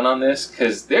got down on this,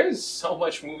 because there's so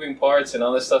much moving parts and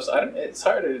all this stuff. So it's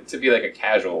harder to be like a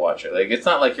casual watcher. Like it's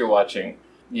not like you're watching,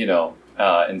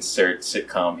 insert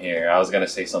sitcom here. I was gonna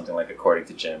say something like According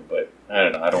to Jim, but I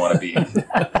don't know. I don't want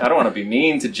to be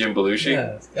mean to Jim Belushi.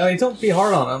 Yeah, don't be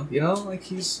hard on him. Like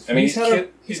he's doing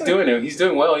it. He's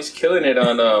doing well. He's killing it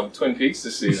on Twin Peaks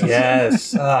this season.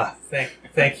 Yes.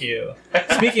 Thank you.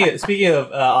 Speaking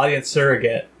of audience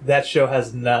surrogate, that show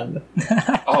has none.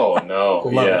 Oh no!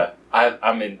 Love it.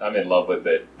 I'm in love with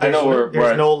it.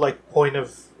 There's no like point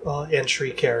of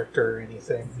entry character or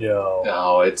anything.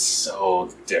 No, it's so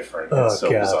different. It's so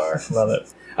bizarre. Love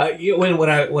it. When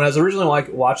I was originally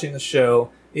watching the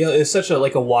show, it's such a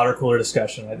water cooler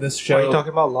discussion. Like this show. Are you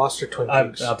talking about Lost or Twin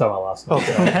Peaks? I'm talking about Lost.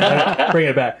 Okay, bring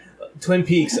it back. Twin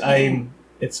Peaks.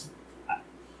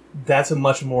 That's a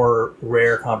much more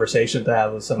rare conversation to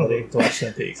have with somebody to watch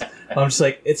Twin Peaks. I'm just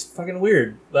like, it's fucking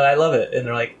weird, but I love it. And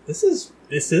they're like, this is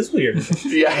weird.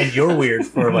 Yeah. And you're weird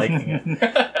for liking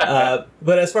it.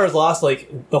 But as far as Lost,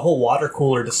 like the whole water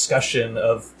cooler discussion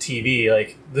of TV,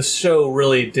 like this show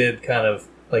really did kind of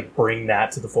like bring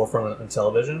that to the forefront on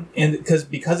television. And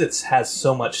because it has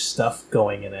so much stuff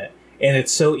going in it. And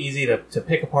it's so easy to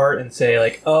pick apart and say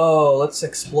like, oh, let's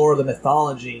explore the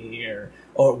mythology or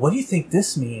what do you think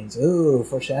this means? Ooh,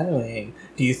 foreshadowing.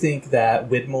 Do you think that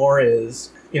Widmore is,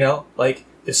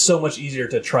 it's so much easier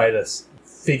to try to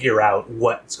figure out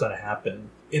what's going to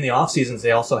happen. In the off seasons,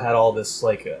 they also had all this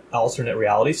like alternate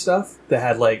reality stuff that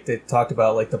had they talked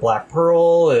about like the Black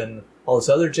Pearl and all this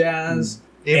other jazz.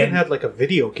 They even had like a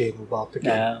video game about the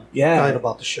game. Yeah.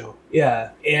 About the show.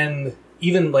 Yeah. And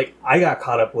even I got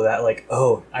caught up with that,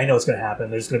 oh, I know what's going to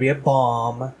happen. There's going to be a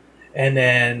bomb. And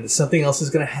then something else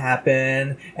is going to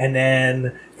happen, and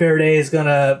then Faraday is going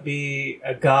to be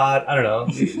a god. I don't know.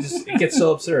 It gets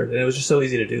so absurd, and it was just so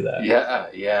easy to do that.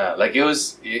 Yeah. Like it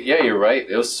was. Yeah, you're right.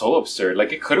 It was so absurd.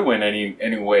 Like it could have went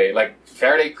any way. Like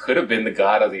Faraday could have been the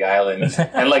god of the island,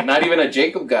 and not even a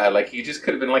Jacob god. Like he just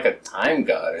could have been a time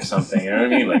god or something. You know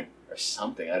what I mean? Or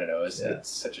something. I don't know. It's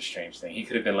such a strange thing. He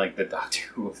could have been the Doctor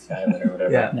Who of the island or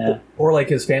whatever. Yeah. Or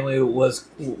his family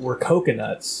were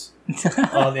coconuts.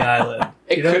 On the island.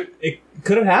 It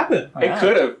could have happened. It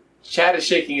could have. Chad is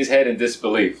shaking his head in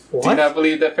disbelief. What? Do you not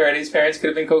believe that Faraday's parents could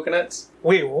have been coconuts?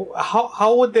 Wait,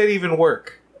 how would that even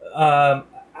work? He's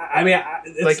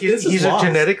a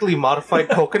genetically modified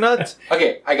coconut?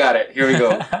 Okay, I got it. Here we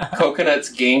go. Coconuts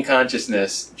gain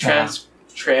consciousness,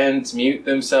 transmute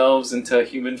themselves into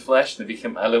human flesh. They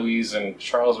become Eloise and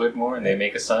Charles Widmore, and they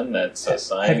make a son that's a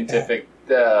scientific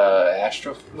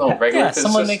regular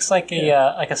someone makes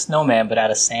a snowman but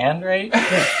out of sand, right?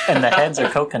 And the heads are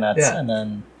coconuts, and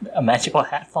then a magical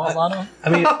hat falls on them. I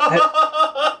mean,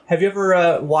 have you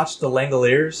ever watched the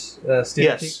Langoliers?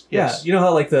 Yes. Yeah, you know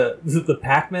how the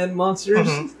Pac-Man monsters,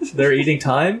 they're eating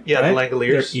time. Yeah, right? the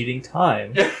Langoliers. They're eating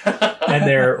time, and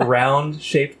they're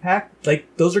round-shaped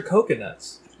those are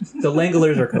coconuts. The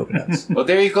Langoliers are coconuts. Well,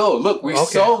 there you go. Look, we've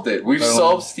solved it. We've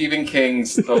solved Stephen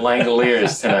King's The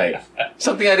Langoliers tonight.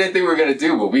 Something I didn't think we were going to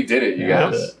do, but we did it, you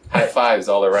guys. High fives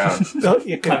all around.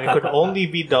 It could only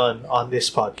be done on this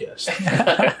podcast.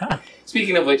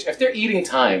 Speaking of which, if they're eating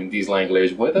thyme, these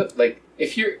Langoliers,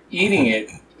 if you're eating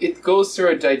it, it goes through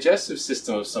a digestive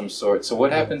system of some sort. So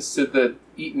what happens to the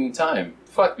eaten thyme?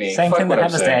 Fuck me. Same Fuck thing what that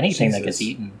I'm happens to saying. anything that gets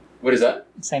eaten. What is that?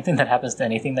 Same thing that happens to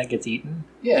anything that gets eaten.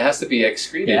 Yeah, it has to be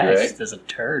excreted, Yeah, right? there's a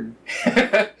turd.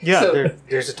 Yeah, So,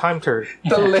 there's a time turd.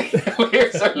 the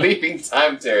Langoliers are leaving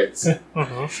thyme turds. Yeah,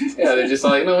 they're just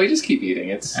like, no, we just keep eating.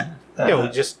 It's Yeah, we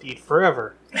just eat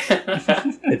forever.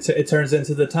 It turns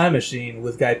into the time machine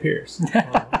with Guy Pearce.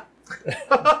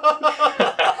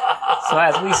 So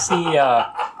as we see,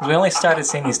 we only started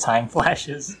seeing these time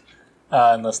flashes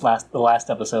in the last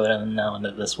episode, and now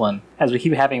into this one. As we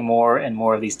keep having more and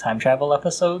more of these time travel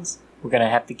episodes, we're gonna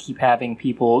have to keep having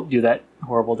people do that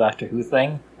horrible Doctor Who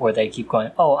thing, where they keep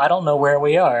going, "Oh, I don't know where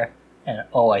we are," and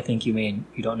 "Oh, I think you mean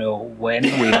you don't know when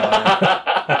we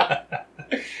are."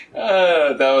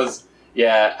 That was.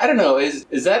 Yeah, I don't know. Is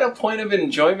that a point of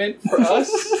enjoyment for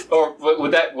us, or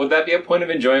would that be a point of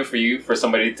enjoyment for you, for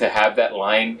somebody to have that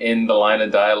line in the line of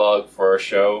dialogue for a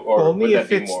show, or Only would that if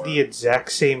be it's more? the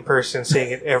exact same person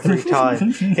saying it every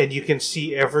time, and you can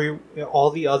see all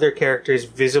the other characters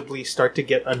visibly start to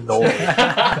get annoyed.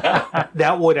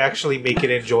 That would actually make it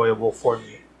enjoyable for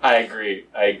me. I agree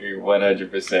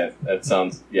 100%. That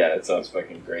sounds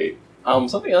fucking great.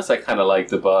 Something else I kind of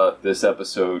liked about this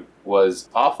episode was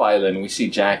off island. We see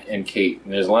Jack and Kate,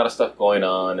 and there's a lot of stuff going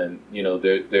on, and you know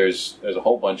there's a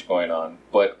whole bunch going on.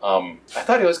 But I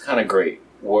thought it was kind of great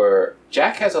where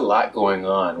Jack has a lot going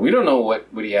on. We don't know what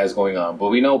he has going on, but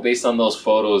we know based on those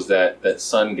photos that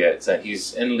Sun gets that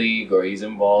he's in league or he's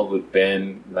involved with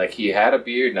Ben. Like he had a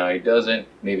beard, now he doesn't.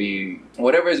 Maybe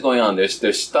whatever is going on,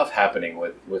 there's stuff happening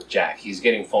with Jack. He's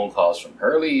getting phone calls from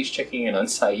Hurley, he's checking in on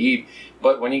Saeed.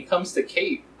 But when he comes to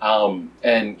Kate,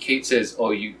 and Kate says,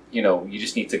 "Oh, you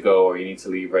just need to go, or you need to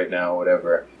leave right now, or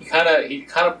whatever." He kind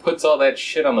of puts all that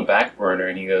shit on the back burner,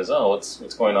 and he goes, "Oh, what's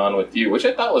going on with you?" Which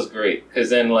I thought was great, because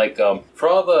then for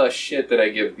all the shit that I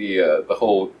give the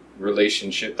whole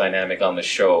relationship dynamic on the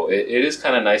show, it is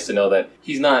kind of nice to know that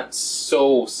he's not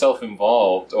so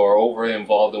self-involved or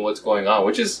over-involved in what's going on,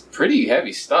 which is pretty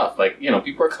heavy stuff. Like,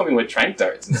 people are coming with trank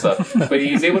darts and stuff, but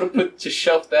he's able to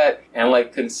shelf that and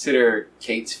consider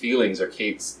Kate's feelings or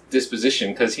Kate's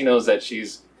disposition, because he knows that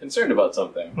she's concerned about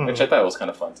something, which I thought was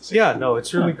kind of fun to see. Yeah, no,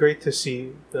 it's really great to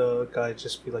see the guy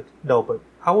just be like, "No, but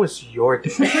how was your day?"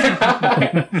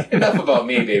 Enough about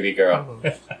me, baby girl.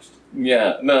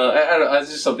 Yeah, no, I don't know.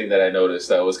 It's just something that I noticed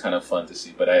that was kind of fun to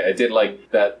see. But I did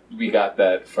like that we got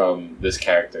that from this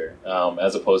character,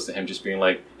 as opposed to him just being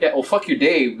like, "Yeah, well, fuck your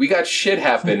day. We got shit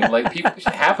happen. People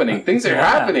happening. Things are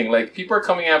happening. People are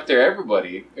coming after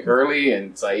everybody, Hurley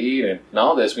and Saeed and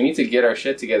all this. We need to get our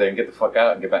shit together and get the fuck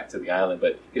out and get back to the island."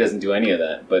 But he doesn't do any of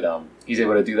that. But he's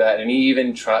able to do that, and he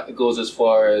even goes as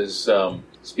far as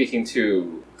speaking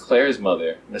to Claire's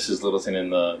mother, Mrs. Littleton, in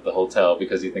the hotel,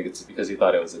 because he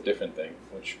thought it was a different thing,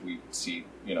 which we see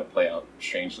play out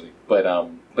strangely. But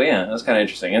yeah, that's kind of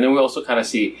interesting. And then we also kind of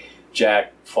see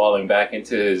Jack falling back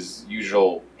into his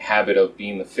usual habit of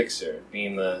being the fixer,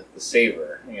 being the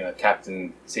saver,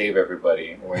 Captain Save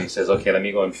Everybody, where he says, "Okay, let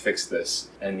me go and fix this,"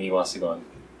 and he wants to go and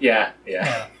yeah.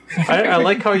 I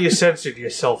like how you censored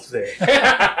yourself there.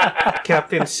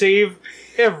 Captain Save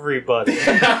Everybody.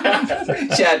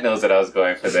 Chad knows that I was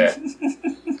going for that.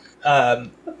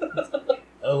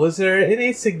 Was there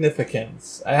any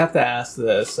significance, I have to ask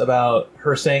this, about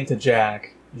her saying to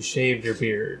Jack, "You shaved your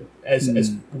beard"?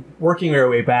 As working our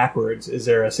way backwards, is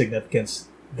there a significance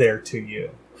there to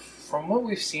you? From what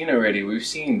we've seen already, we've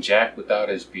seen Jack without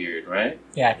his beard, right?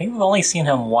 Yeah, I think we've only seen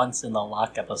him once in the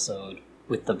Locke episode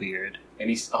with the beard. And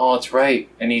it's right.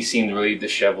 And he seemed really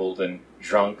disheveled and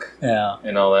drunk Yeah.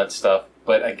 and all that stuff.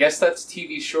 But I guess that's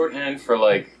TV shorthand for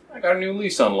I got a new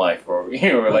lease on life, or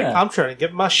I'm trying to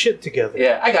get my shit together.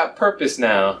 yeah, I got purpose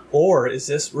now. Or is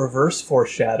this reverse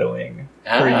foreshadowing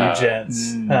for you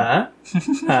gents? Huh?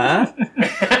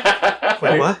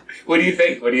 Wait, what? What do you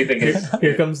think? What do you think it is?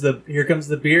 Here comes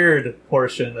the beard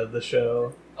portion of the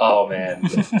show. Oh man,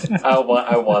 I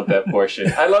want that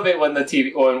portion. I love it when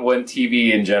when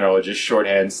TV in general just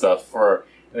shorthand stuff for.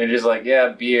 And they're just like, yeah,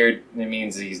 beard. It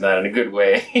means he's not in a good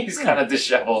way. He's kind of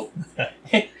disheveled.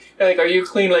 Are you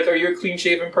clean? Are you a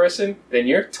clean-shaven person? Then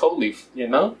you're totally,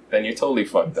 then you're totally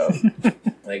fucked up.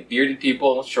 Bearded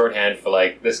people, shorthand for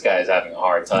this guy's having a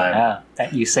hard time. Yeah,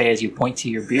 that you say as you point to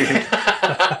your beard.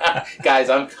 Guys,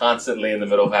 I'm constantly in the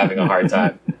middle of having a hard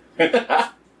time.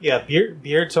 Yeah,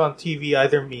 beards on TV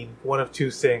either mean one of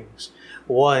two things.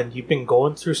 One, you've been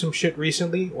going through some shit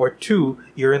recently, or two,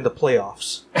 you're in the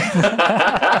playoffs.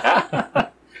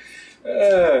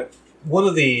 One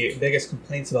of the biggest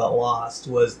complaints about Lost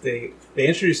was they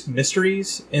introduced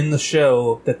mysteries in the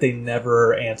show that they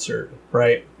never answered,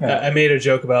 right? Right. I made a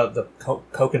joke about the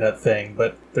coconut thing,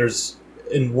 but there's,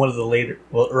 in one of the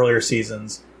earlier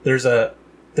seasons, there's a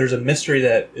mystery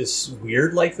that is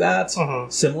weird like that,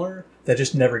 similar, that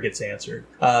just never gets answered.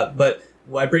 But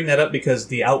I bring that up because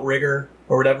the outrigger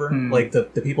or whatever, like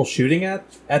the people shooting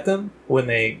at them when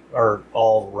they are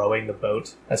all rowing the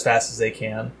boat as fast as they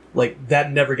can, like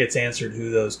that never gets answered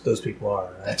who those people are.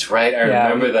 Right? That's right. I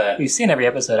remember that. We've seen every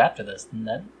episode after this, and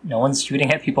that no one's shooting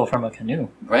at people from a canoe.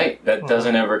 Right. That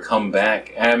doesn't ever come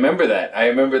back. I remember that. I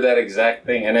remember that exact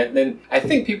thing. And then I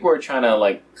think people were trying to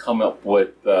like come up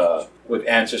with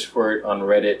answers for it on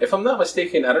Reddit. If I'm not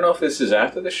mistaken, I don't know if this is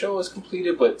after the show was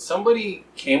completed, but somebody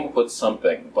came up with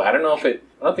something. But I don't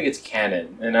think it's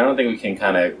canon, and I don't think we can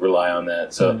kind of rely on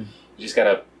that. So you just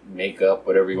gotta make up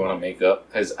whatever you want to make up.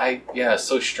 Because it's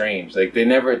so strange. Like they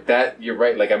never you're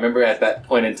right. Like I remember at that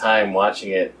point in time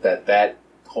watching it that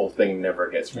whole thing never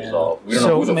gets resolved. We don't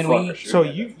know who the fuck are shooting So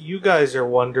at them. you guys are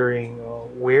wondering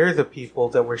where the people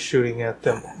that were shooting at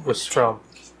them was from.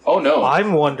 Oh no!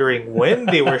 I'm wondering when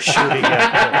they were shooting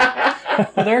at them.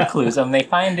 Well, there are clues. They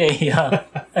find an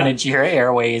Ajira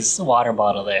Airways water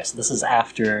bottle there. So this is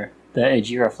after the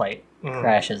Ajira flight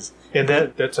crashes. And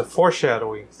that's a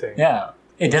foreshadowing thing. Yeah.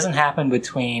 It doesn't happen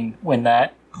between when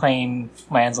that plane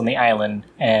lands on the island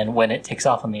and when it takes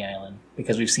off on the island,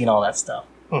 because we've seen all that stuff.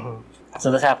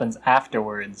 So this happens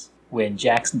afterwards, when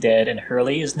Jack's dead and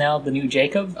Hurley is now the new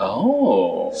Jacob.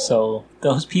 Oh. So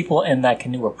those people in that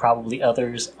canoe are probably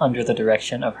others under the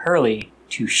direction of Hurley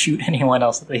to shoot anyone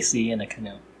else that they see in a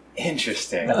canoe.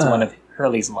 Interesting. That's one of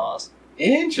Hurley's laws.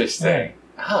 Interesting.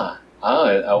 I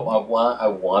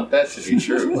want that to be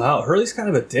true. Wow, Hurley's kind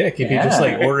of a dick if you're just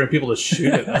like ordering people to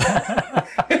shoot at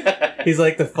him. He's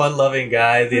like the fun-loving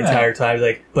guy the entire time,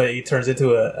 but he turns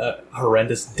into a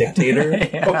horrendous dictator.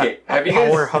 Okay, have you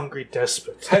Power-hungry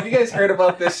despot. Have you guys heard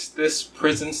about this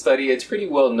prison study? It's pretty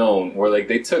well known, where like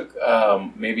they took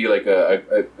maybe like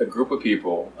a group of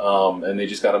people and they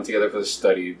just got them together for the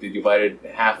study. They divided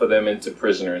half of them into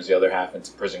prisoners, the other half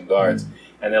into prison guards.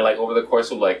 And then, like, over the course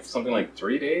of, like, something like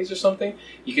 3 days or something,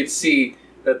 you could see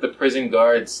that the prison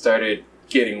guards started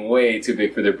getting way too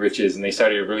big for their britches, and they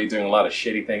started really doing a lot of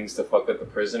shitty things to fuck with the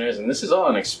prisoners. And this is all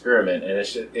an experiment, and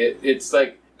it's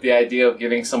like the idea of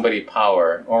giving somebody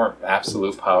power, or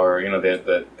absolute power,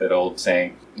 that old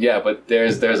saying. Yeah, but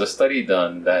there's a study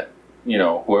done that,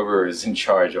 whoever is in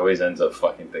charge always ends up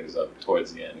fucking things up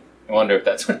towards the end. I wonder if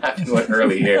that's what happened with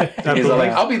Hurley here. He's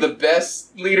like, I'll be the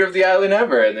best leader of the island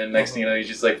ever. And then next thing you know, he's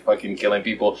just like fucking killing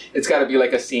people. It's got to be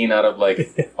like a scene out of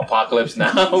like Apocalypse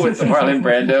Now with the Marlon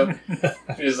Brando.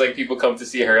 Just like people come to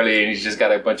see Hurley and he's just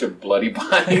got a bunch of bloody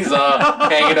bodies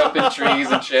hanging up in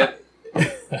trees and shit.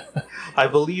 I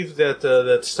believe that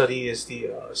that study is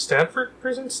the Stanford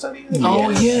prison study. Oh,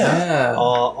 yeah.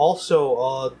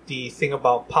 Also, the thing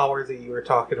about power that you were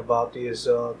talking about is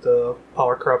the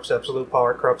power corrupts, absolute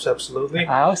power corrupts absolutely.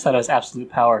 I always thought it was absolute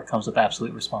power comes with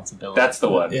absolute responsibility. That's the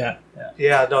one. Yeah.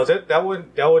 Yeah, no, that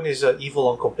one is evil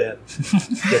Uncle Ben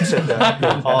that said that.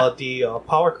 The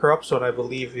power corrupts one, I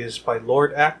believe, is by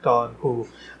Lord Acton, who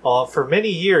for many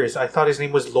years I thought his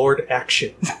name was Lord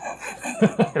Action,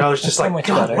 and I was just So like, much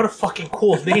God, better. what a fucking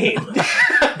cool name!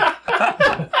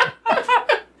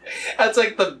 That's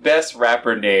like the best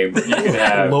rapper name you can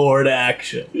have. Lord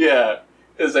Action. Yeah.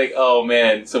 It's like, oh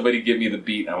man, somebody give me the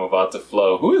beat. I'm about to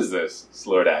flow. Who is this? It's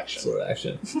Lord Action. Lord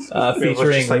Action. It was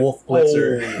Featuring just like, Wolf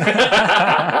Blitzer.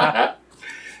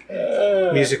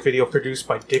 Music video produced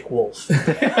by Dick Wolf.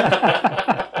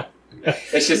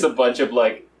 It's just a bunch of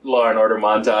like Law and Order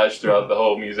montage throughout the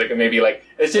whole music, and maybe like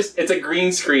it's a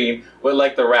green screen with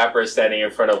like the rapper standing in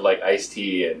front of like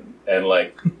Ice-T and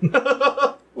like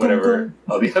whatever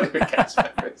all the other cast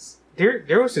members.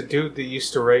 There was a dude that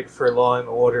used to write for Law and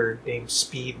Order named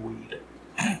Speedweed.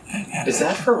 Is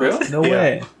that for real? No Yeah.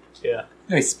 way. Yeah.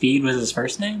 Wait, Speed was his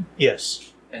first name?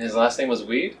 Yes. And his last name was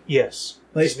Weed? Yes.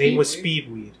 Like His name was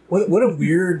Speedweed. What a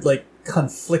weird, like,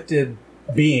 conflicted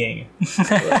being.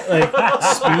 Like,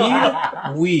 speed,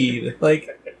 weed.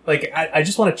 Like I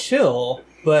just want to chill,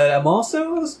 but I'm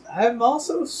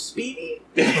also speedy.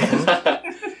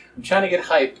 I'm trying to get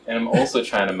hype, and I'm also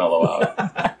trying to mellow out.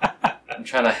 I'm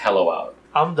trying to hello out.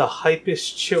 I'm the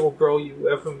hypest chill bro you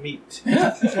ever meet.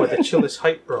 Or the chillest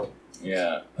hype bro.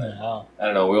 Yeah. Wow. I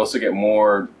don't know. We also get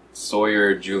more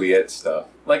Sawyer Juliet stuff.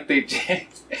 Like they,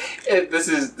 this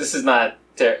is not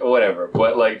whatever.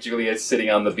 But like Juliet's sitting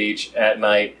on the beach at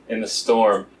night in the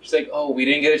storm. She's like, "Oh, we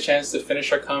didn't get a chance to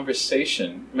finish our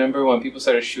conversation. Remember when people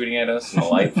started shooting at us and the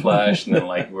light flashed, and then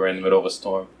like we're in the middle of a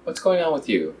storm? What's going on with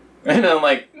you?" And I'm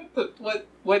like,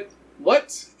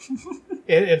 "What?"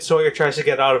 And Sawyer tries to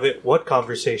get out of it. What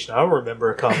conversation? I don't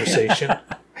remember a conversation.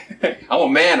 I'm a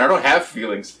man. I don't have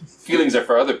feelings. Feelings are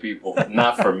for other people,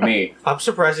 not for me. I'm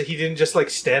surprised that he didn't just like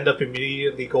stand up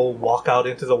immediately, go walk out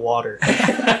into the water.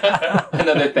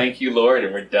 Another thank you, Lord,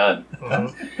 and we're done.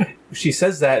 Mhm. She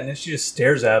says that, and then she just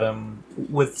stares at him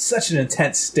with such an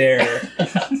intense stare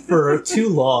for too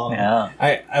long. Yeah.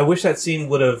 I wish that scene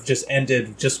would have just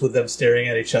ended just with them staring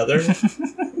at each other.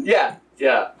 Yeah.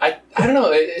 I don't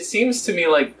know. It seems to me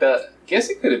like I guess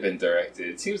it could have been directed.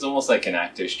 It seems almost like an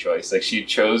actor's choice. Like she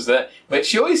chose that, but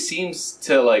she always seems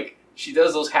to like she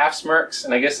does those half smirks,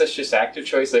 and I guess that's just actor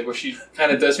choice. Like where she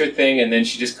kind of does her thing, and then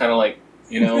she just kind of like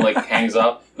like hangs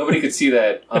up. Nobody could see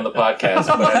that on the podcast,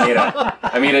 but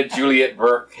I made a Juliet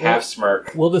Burke half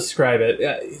smirk. We'll describe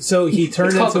it. So he turned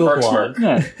It's called into the a Burke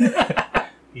blonde.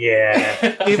 Yeah.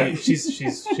 Yeah,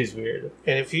 she's weird.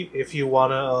 And if you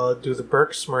want to do the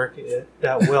Burke smirk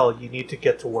that well, you need to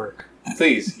get to work.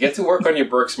 Please get to work on your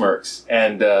Burke smirks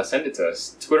and send it to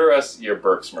us. Twitter us your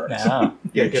Burke smirks. Yeah.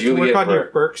 Yeah, Your get Juliet to work on your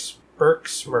Burke. Burke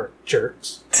smirk,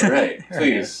 jerks. Right,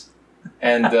 please.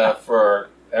 And for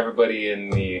everybody in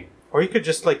the Or you could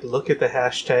just like look at the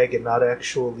hashtag and not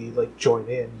actually like join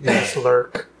in. Just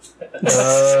lurk.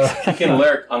 you can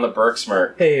lurk on the Burke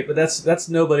smirk. Hey, but that's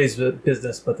nobody's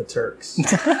business but the Turks.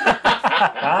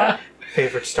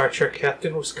 Favorite Star Trek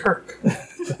captain was Kirk.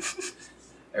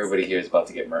 Everybody here is about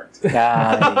to get murked.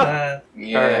 Yeah.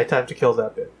 Yeah. All right, time to kill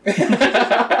that bit.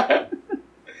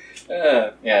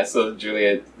 Yeah, so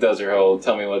Juliet does her whole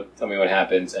tell me what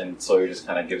happens, and Sawyer just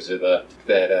kind of gives her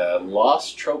that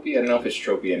lost trophy. I don't know if it's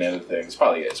trophy and other things,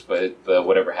 probably is, but the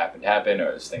whatever happened,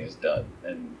 or this thing is done,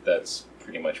 and that's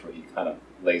pretty much where he kind of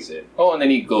lays it. Oh, and then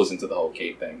he goes into the whole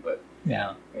Kate thing, but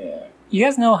Yeah. yeah. You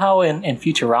guys know how in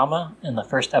Futurama, in the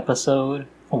first episode,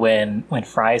 when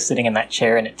Fry's sitting in that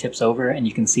chair and it tips over and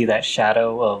you can see that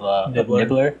shadow of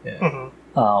Nibbler? Yeah.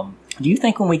 Mhm. Do you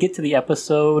think when we get to the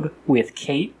episode with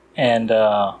Kate and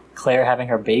Claire having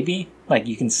her baby, like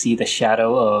you can see the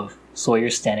shadow of Sawyer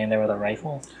standing there with a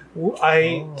rifle?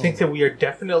 I think that we are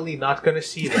definitely not going to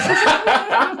see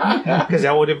that. Because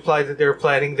that would imply that they're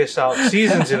planning this out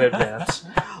seasons in advance.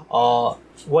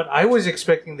 What I was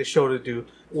expecting the show to do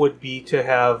would be to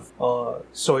have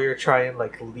Sawyer try and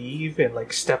like leave and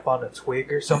like step on a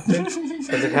twig or something, and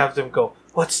then have them go,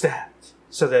 "What's that?"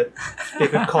 So that they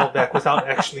could call back without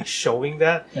actually showing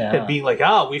that and being like,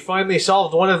 we finally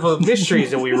solved one of the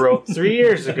mysteries that we wrote 3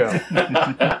 years ago.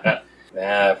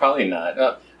 Nah, probably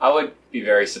not. I would be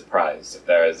very surprised if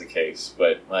that was the case,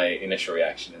 but my initial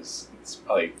reaction is it's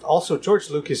probably... Also, George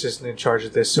Lucas isn't in charge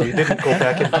of this, so he didn't go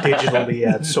back and digitally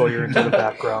add Sawyer into the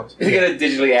background. He's gonna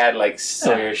digitally add like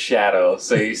Sawyer's shadow,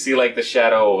 so you see like the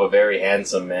shadow of a very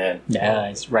handsome man. Yeah,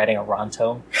 he's riding a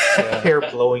Ronto. Hair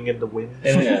blowing in the wind.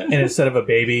 And, Yeah. and instead of a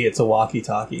baby, it's a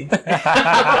walkie-talkie.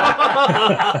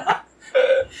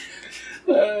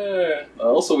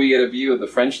 Also, we get a view of the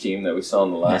French team that we saw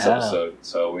in the last Yeah. episode,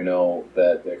 so we know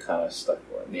that they're kind of stuck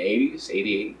in the 80s,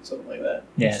 88, something like that.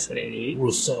 Yeah, it's at 88.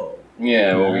 Rousseau.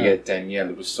 Yeah, well, we Yeah. get Danielle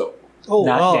Rousseau. Oh,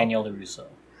 Not wow. Daniel LaRusso.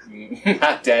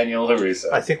 Not Daniel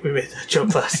LaRusso. I think we made that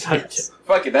joke last time. Yes.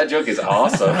 Fuck it, that joke is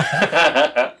awesome.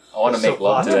 I want to So make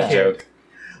love to that positive.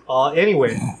 joke.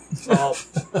 Anyway,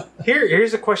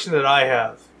 here's a question that I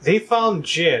have. They found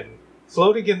Jin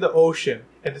floating in the ocean,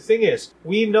 and the thing is,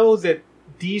 we know that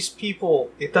these people,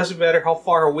 it doesn't matter how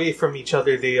far away from each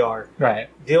other they are, Right.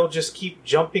 they'll just keep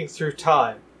jumping through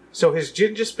time. So has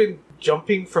Jin just been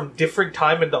jumping from different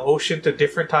time in the ocean to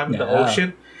different time in the Yeah.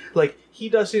 ocean? Like, he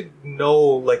doesn't know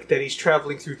like that he's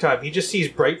traveling through time. He just sees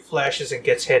bright flashes and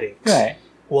gets headaches Right.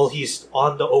 while he's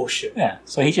on the ocean. Yeah.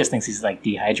 So he just thinks he's like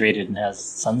dehydrated and has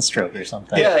sunstroke or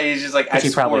something. Yeah, he's just like, Which I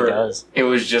he probably swear, does. it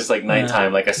was just like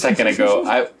nighttime, like a second ago.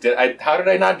 How did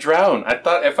I not drown? I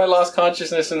thought if I lost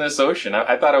consciousness in this ocean,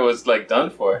 I thought I was like done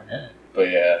for. Yeah. But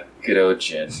yeah, good old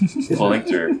Jin, pulling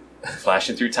through,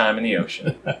 flashing through time in the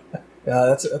ocean.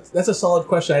 That's a solid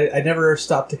question. I never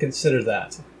stopped to consider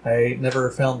that. I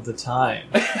never found the time.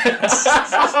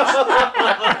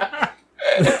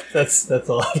 That's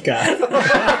all I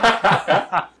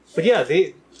got. But yeah,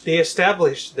 they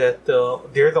established that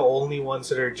they're the only ones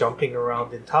that are jumping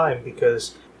around in time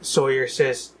because Sawyer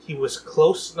says he was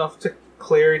close enough to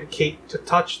Claire and Kate to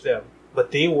touch them,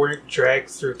 but they weren't dragged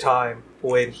through time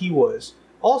when he was.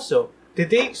 Also, did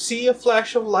they see a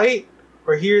flash of light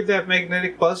or hear that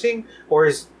magnetic buzzing, or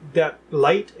is that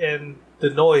light and the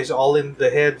noise all in the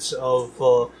heads of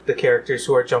the characters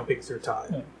who are jumping through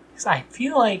time. 'Cause I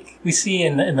feel like we see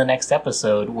in the next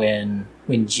episode when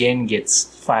Jin gets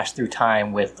flashed through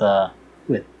time with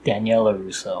Daniela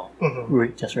Russo.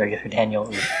 Mhm. Just regular Daniela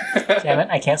Russo. Damn it,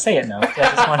 I can't say it now. I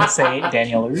just want to say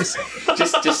Daniela Russo.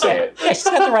 Just say it. Yeah, she's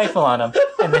got the rifle on him,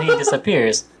 and then he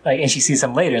disappears. Like, and she sees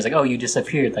him later. It's like, oh, you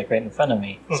disappeared, like right in front of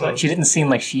me. So Mhm. she didn't seem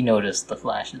like she noticed the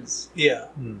flashes. Yeah.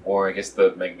 Or I guess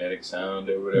the magnetic sound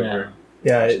or whatever.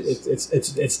 Yeah,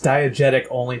 it's diegetic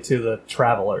only to the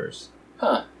travelers.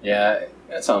 Huh. Yeah,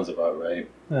 that sounds about right.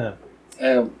 Yeah.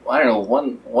 I don't know,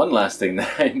 one last thing that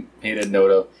I made a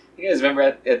note of. You guys remember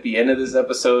at the end of this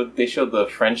episode, they showed the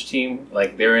French team,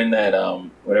 like they're in that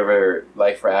whatever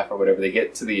life raft or whatever. They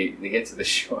get to the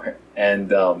shore,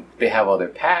 and they have all their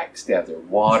packs, they have their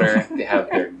water, they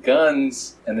have their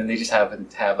guns, and then they just happen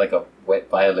to have like a wet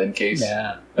violin case.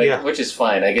 Yeah. Like, Yeah. which is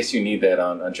fine. I guess you need that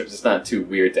on trips. It's not too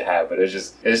weird to have, but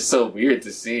it's so weird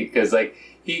to see because like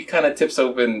he kind of tips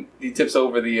over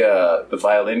the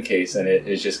violin case, and it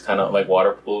is just kind of like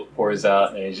water pours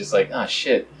out, and he's just like, ah,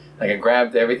 shit. Like I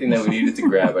grabbed everything that we needed to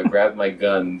grab. I grabbed my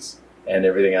guns and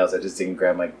everything else. I just didn't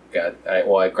grab my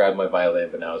I grabbed my violin,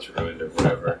 but now it's ruined or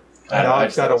whatever. Now I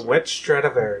I've got a wet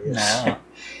Stradivarius. No.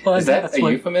 Well, Is that that's a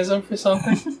what, euphemism for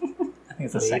something? I think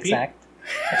it's a sex Maybe. act.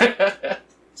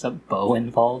 Is a bow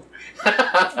involved?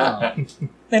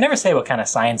 They never say what kind of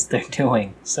science they're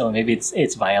doing, so maybe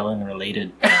it's violin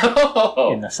related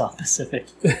in the South Pacific.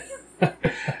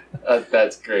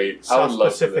 That's great. I would South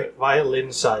love Pacific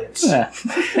violin science. Yeah.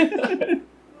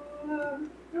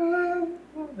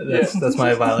 That's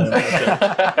my violin impression.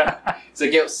 It's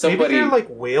like, yo, Maybe somebody. they're like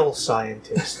whale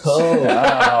scientists. Oh,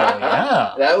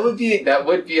 yeah. That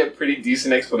would be a pretty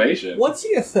decent explanation. What's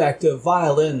the effect of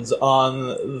violins on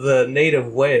the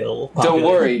native whale Don't population?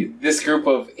 worry, this group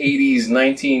of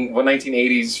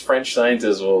 1980s French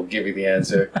scientists will give you the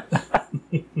answer.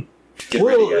 Get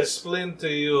ready, We'll guys. explain to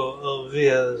you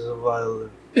via the violin.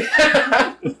 Is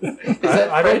that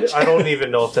I French? don't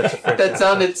even know if that's a French That accent.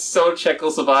 sounded so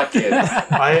Czechoslovakian.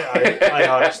 I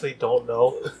honestly don't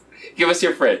know. Give us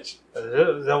your French.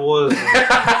 That was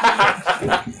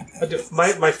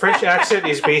my French accent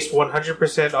is based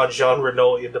 100% on Jean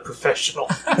Reno in The Professional.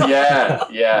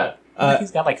 Yeah.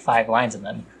 He's got like 5 lines in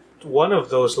them. One of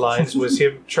those lines was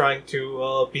him trying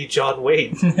to be John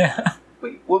Wayne.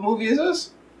 Wait, what movie is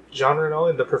this? Jean Reno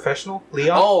in The Professional?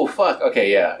 Leon? Oh, fuck. Okay,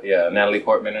 yeah. Natalie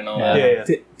Portman and all Yeah. that.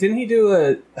 Yeah. Didn't he do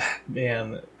a...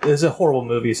 Man, it was a horrible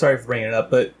movie. Sorry for bringing it up,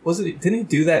 but didn't he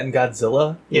do that in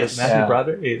Godzilla? Yes. With Matthew Yeah.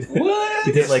 Broderick? What?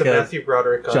 He did like the a Matthew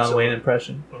Broderick John Godzilla. Wayne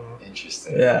impression. Mhm.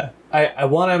 Interesting. Yeah. I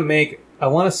want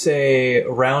to say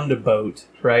roundabout,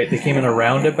 right? They came in a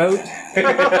roundabout.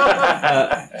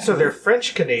 So they're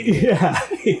French Canadian. Yeah.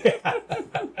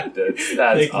 That's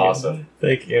Thank awesome. You.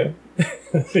 Thank you.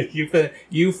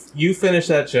 you finished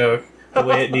that joke the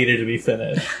way it needed to be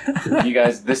finished. You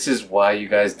guys, this is why you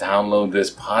guys download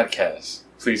this podcast.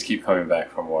 Please keep coming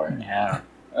back for more. Yeah.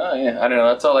 Oh, yeah. I don't know.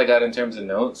 That's all I got in terms of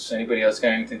notes. Anybody else got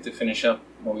anything to finish up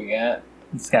what we got?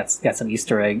 It's got some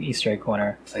Easter egg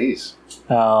corner. Please.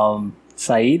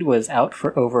 Saeed was out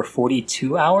for over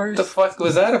 42 hours. What the fuck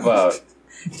was that about?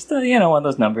 Just one of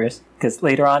those numbers. Because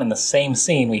later on in the same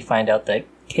scene, we find out that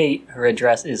Kate, her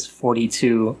address is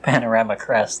 42 Panorama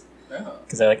Crest. Oh.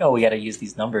 Because they're like, oh, we got to use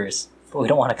these numbers, but we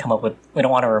don't want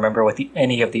to remember what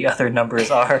any of the other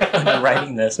numbers are when we're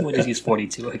writing this. We'll just use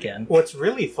 42 again. What's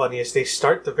really funny is they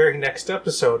start the very next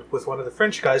episode with one of the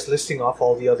French guys listing off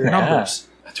all the other numbers.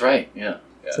 That's right, yeah.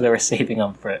 So they were saving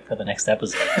them for the next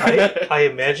episode. I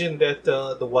imagine that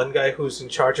the one guy who's in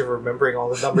charge of remembering all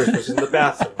the numbers was in the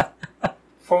bathroom.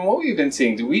 From what we've been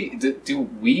seeing, do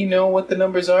we know what the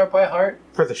numbers are by heart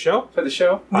For the show? for the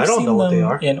show? I We've don't seen know what they them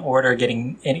are. in order,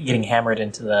 getting hammered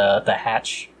into the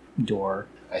hatch door.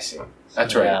 I see.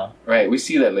 That's right. Yeah. Right, we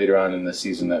see that later on in the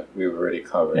season that we've already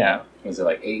covered. Yeah. Was it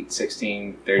like 8,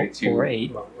 16, 32? 4,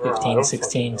 8, No, I 15, don't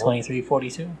 16, fucking know. 23,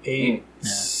 42. 8, Yeah.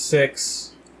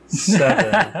 6,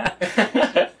 7,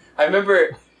 I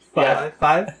remember... Yeah.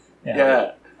 5.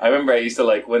 Yeah. I remember I used to,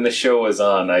 like, when the show was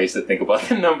on, I used to think about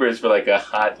the numbers for, like, a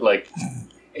hot, like...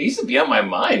 It used to be on my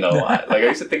mind a lot. Like, I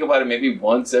used to think about it maybe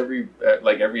once every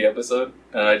episode.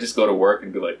 And I just go to work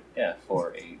and be like, yeah,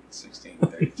 4, 8, 16,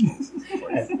 32,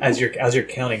 40. As you're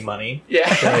counting money.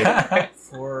 Yeah. Like,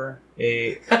 4,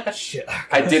 8. Shit.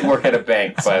 I did work at a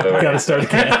bank, by the way. Gotta start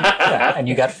again. Yeah, and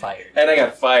you got fired. And I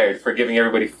got fired for giving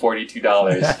everybody $42.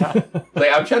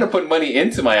 Like, I'm trying to put money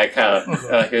into my account.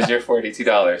 Here's your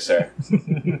 $42, sir.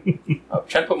 I'm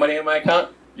trying to put money in my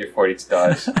account. Your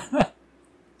 $42.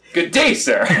 Good day,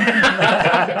 sir.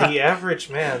 The average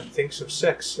man thinks of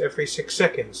sex every 6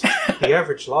 seconds. The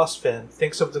average Lost fan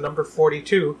thinks of the number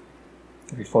 42.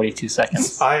 Every 42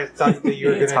 seconds. I thought that you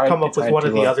were going It's to hard- come up it's with hard one to,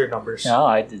 of the other numbers. No,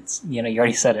 it's you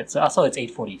already said it. So also, it's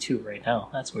 8:42 right now.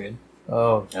 That's weird.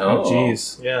 Oh, Oh.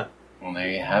 jeez. Yeah. Well, there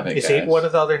you have it, Is guys. 8 one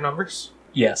of the other numbers?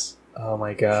 Yes. Oh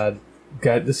my god.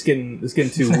 God, this is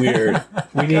getting too weird.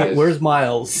 Guys. Where's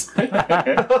Miles?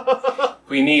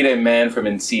 We need a man from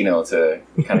Encino to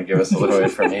kind of give us a little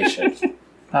information.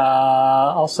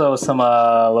 Also, some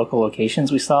local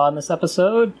locations we saw in this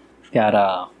episode. We've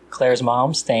got Claire's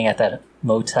mom staying at that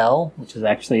motel, which is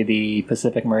actually the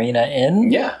Pacific Marina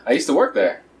Inn. Yeah, I used to work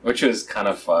there, which was kind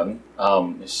of fun.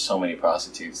 There's so many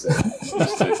prostitutes there.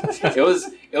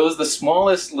 It was the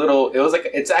smallest little.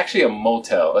 It's actually a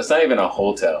motel. It's not even a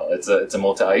hotel. It's a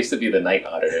motel. I used to be the night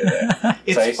auditor there.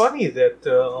 It's funny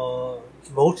that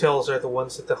motels are the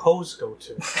ones that the hoes go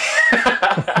to.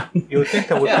 You would think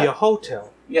that would be a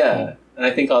hotel. Yeah, and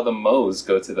I think all the mo's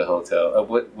go to the hotel.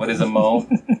 What is a mo?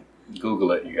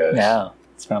 Google it, you guys. Yeah,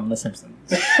 it's from The Simpsons.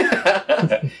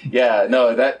 Yeah,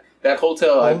 no, that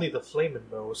hotel. Only the flamin'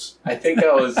 mo's. I think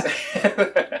I was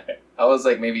I was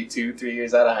like maybe 2-3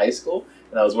 years out of high school,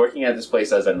 and I was working at this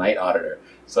place as a night auditor.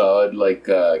 So I'd like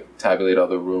tabulate all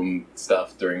the room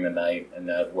stuff during the night, and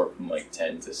I'd work from like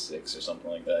 10 to 6 or something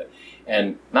like that.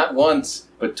 And not once,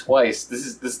 but twice. This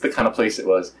is the kind of place it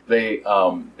was.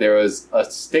 There was a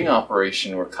sting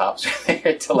operation where cops were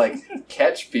there to like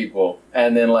catch people,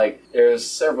 and then like there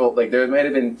might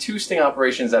have been 2 sting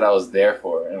operations that I was there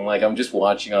for, and like I'm just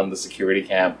watching on the security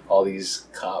cam all these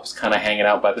cops kind of hanging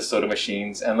out by the soda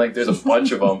machines, and like there's a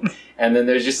bunch of them, and then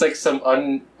there's just like some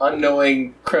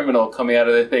unknowing criminal coming out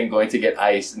of the thing going to get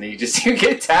ice, and then you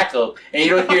get tackled, and you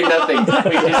don't hear nothing.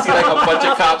 You just see like a bunch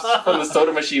of cops from the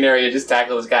soda machine area just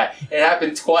tackle this guy. It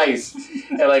happened twice,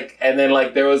 and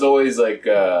then there was always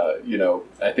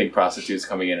I think prostitutes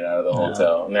coming in and out of the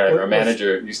hotel, and our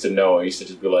manager used to know. He used to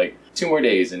just be like, 2 more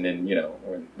days, and then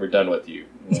we're done with you.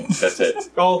 Like, that's it.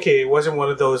 Oh, okay, it wasn't one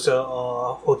of those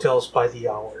hotels by the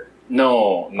hour.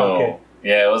 No. Okay.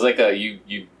 Yeah, it was like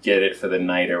you get it for the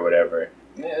night or whatever.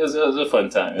 Yeah, it was a fun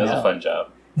time. It was a fun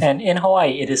job. And in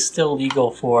Hawaii, it is still legal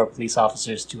for police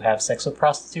officers to have sex with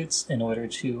prostitutes in order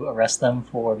to arrest them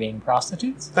for being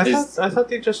prostitutes. I thought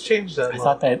they just changed that. I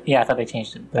thought they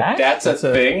changed it back. That's a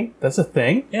thing? That's a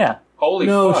thing? Yeah. Holy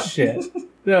No fuck. shit.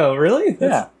 No, really?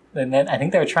 Yeah. And then I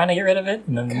think they were trying to get rid of it,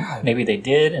 and then God. maybe they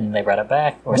did, and they brought it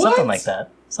back, or What? something like that.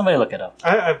 Somebody look it up.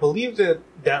 I believe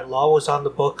that law was on the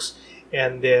books,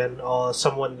 and then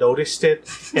someone noticed it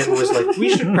and was like, "We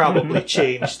should probably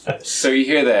change this." So you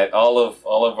hear that, all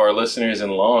of our listeners in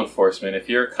law enforcement, if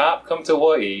you're a cop, come to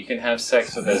Hawaii. You can have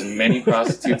sex with as many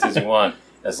prostitutes as you want,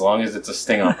 as long as it's a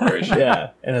sting operation.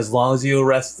 Yeah, and as long as you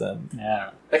arrest them.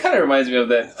 Yeah. That kind of reminds me of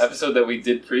that episode that we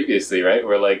did previously, right?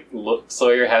 Where like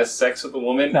Sawyer has sex with a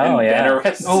woman and then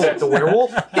arrests her. The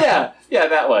werewolf? Yeah,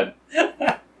 that one.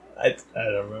 I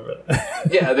don't remember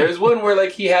that. Yeah, there's one where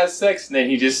like he has sex and then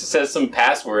he just says some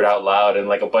password out loud, and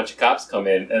like a bunch of cops come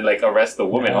in and like arrest the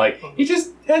woman. Yeah. Like, he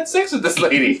just had sex with this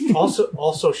lady.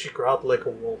 Also, she growled like a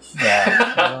wolf.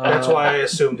 Yeah. That's why I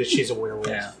assumed that she's a werewolf.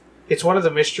 Yeah. It's one of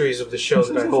the mysteries of the show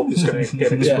that I hope is going to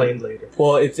get explained later.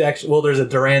 Well, there's a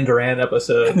Duran Duran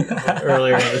episode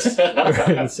earlier in this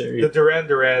The series. Duran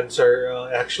Durans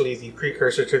are actually the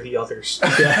precursor to the others.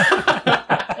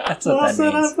 That's what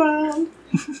that means.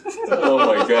 Oh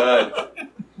my god.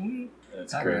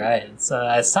 That's All great. right.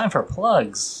 It's time for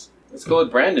plugs. Let's go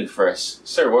with Brandon first.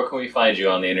 Sir, where can we find you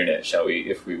on the internet, shall we,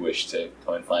 if we wish to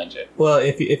go and find you? Well,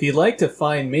 if you'd like to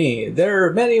find me, there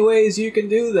are many ways you can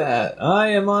do that. I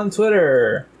am on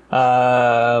Twitter.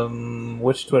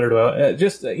 Which Twitter do I?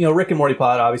 Just Rick and Morty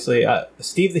Pod, obviously.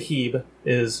 Steve the Heeb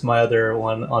is my other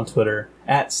one on Twitter.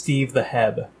 At Steve the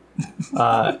Heb.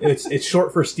 It's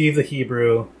short for Steve the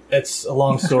Hebrew. It's a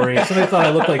long story. Somebody thought I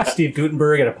looked like Steve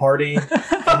Gutenberg at a party,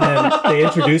 and then they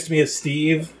introduced me as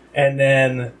Steve, and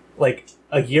then like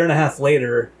a year and a half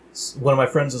later, one of my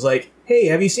friends was like, "Hey,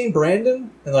 have you seen Brandon?"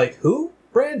 And like, "Who?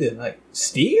 Brandon?" Like,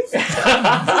 "Steve?"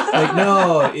 Like,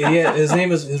 no, yeah, his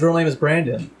real name is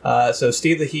Brandon. So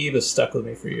Steve the Heeb has stuck with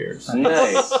me for years.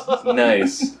 Nice.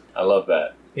 I love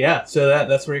that. Yeah, so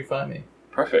that's where you can find me.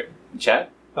 Perfect.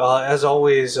 Chat? As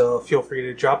always, feel free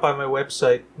to drop by my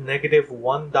website,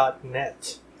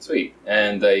 negative1.net. Sweet.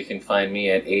 And you can find me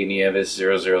at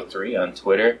anieves003 on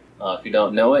Twitter. If you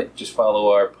don't know it, just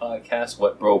follow our podcast,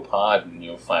 What Bro Pod, and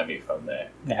you'll find me from there.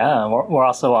 Yeah, we're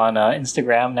also on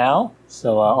Instagram now,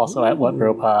 so also at What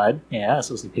Bro Pod. Yeah,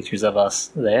 so see pictures of us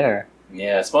there.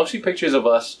 Yeah, it's mostly pictures of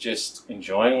us just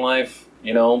enjoying life.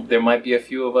 There might be a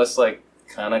few of us like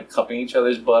kind of cupping each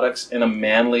other's buttocks in a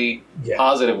manly, Yeah.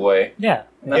 positive way. Yeah.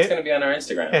 And that's It- going to be on our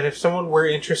Instagram. And if someone were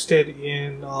interested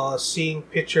in seeing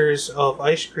pictures of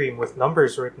ice cream with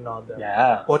numbers written on them,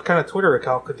 Yeah. what kind of Twitter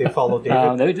account could they follow,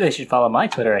 David? They should follow my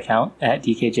Twitter account at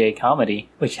DKJ Comedy,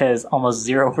 which has almost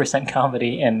 0%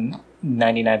 comedy and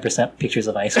 99% pictures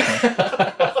of ice cream.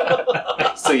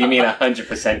 So you mean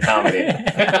 100% comedy.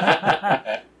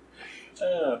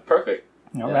 Perfect.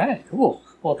 All right, cool.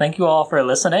 Well, thank you all for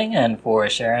listening and for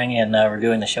sharing and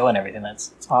reviewing the show and everything.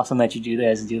 It's awesome that you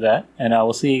guys do that. And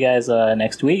we'll see you guys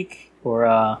next week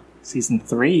for season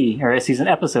 3, or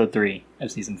episode 3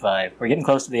 of season 5. We're getting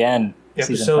close to the end. of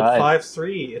season Episode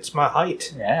 5-3. It's my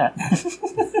height. Yeah.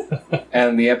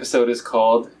 And the episode is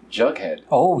called Jughead.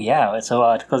 Oh, yeah. So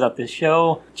to close out this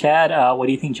show, Chad, what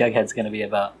do you think Jughead's going to be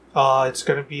about? It's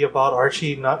going to be about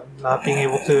Archie not being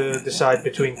able to decide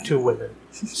between two women.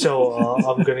 So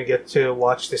I'm going to get to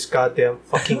watch this goddamn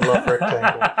fucking love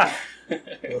rectangle.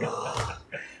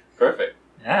 Perfect.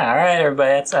 Yeah, all right,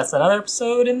 everybody. That's another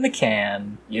episode in the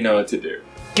can. You know what to do.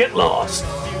 Get lost!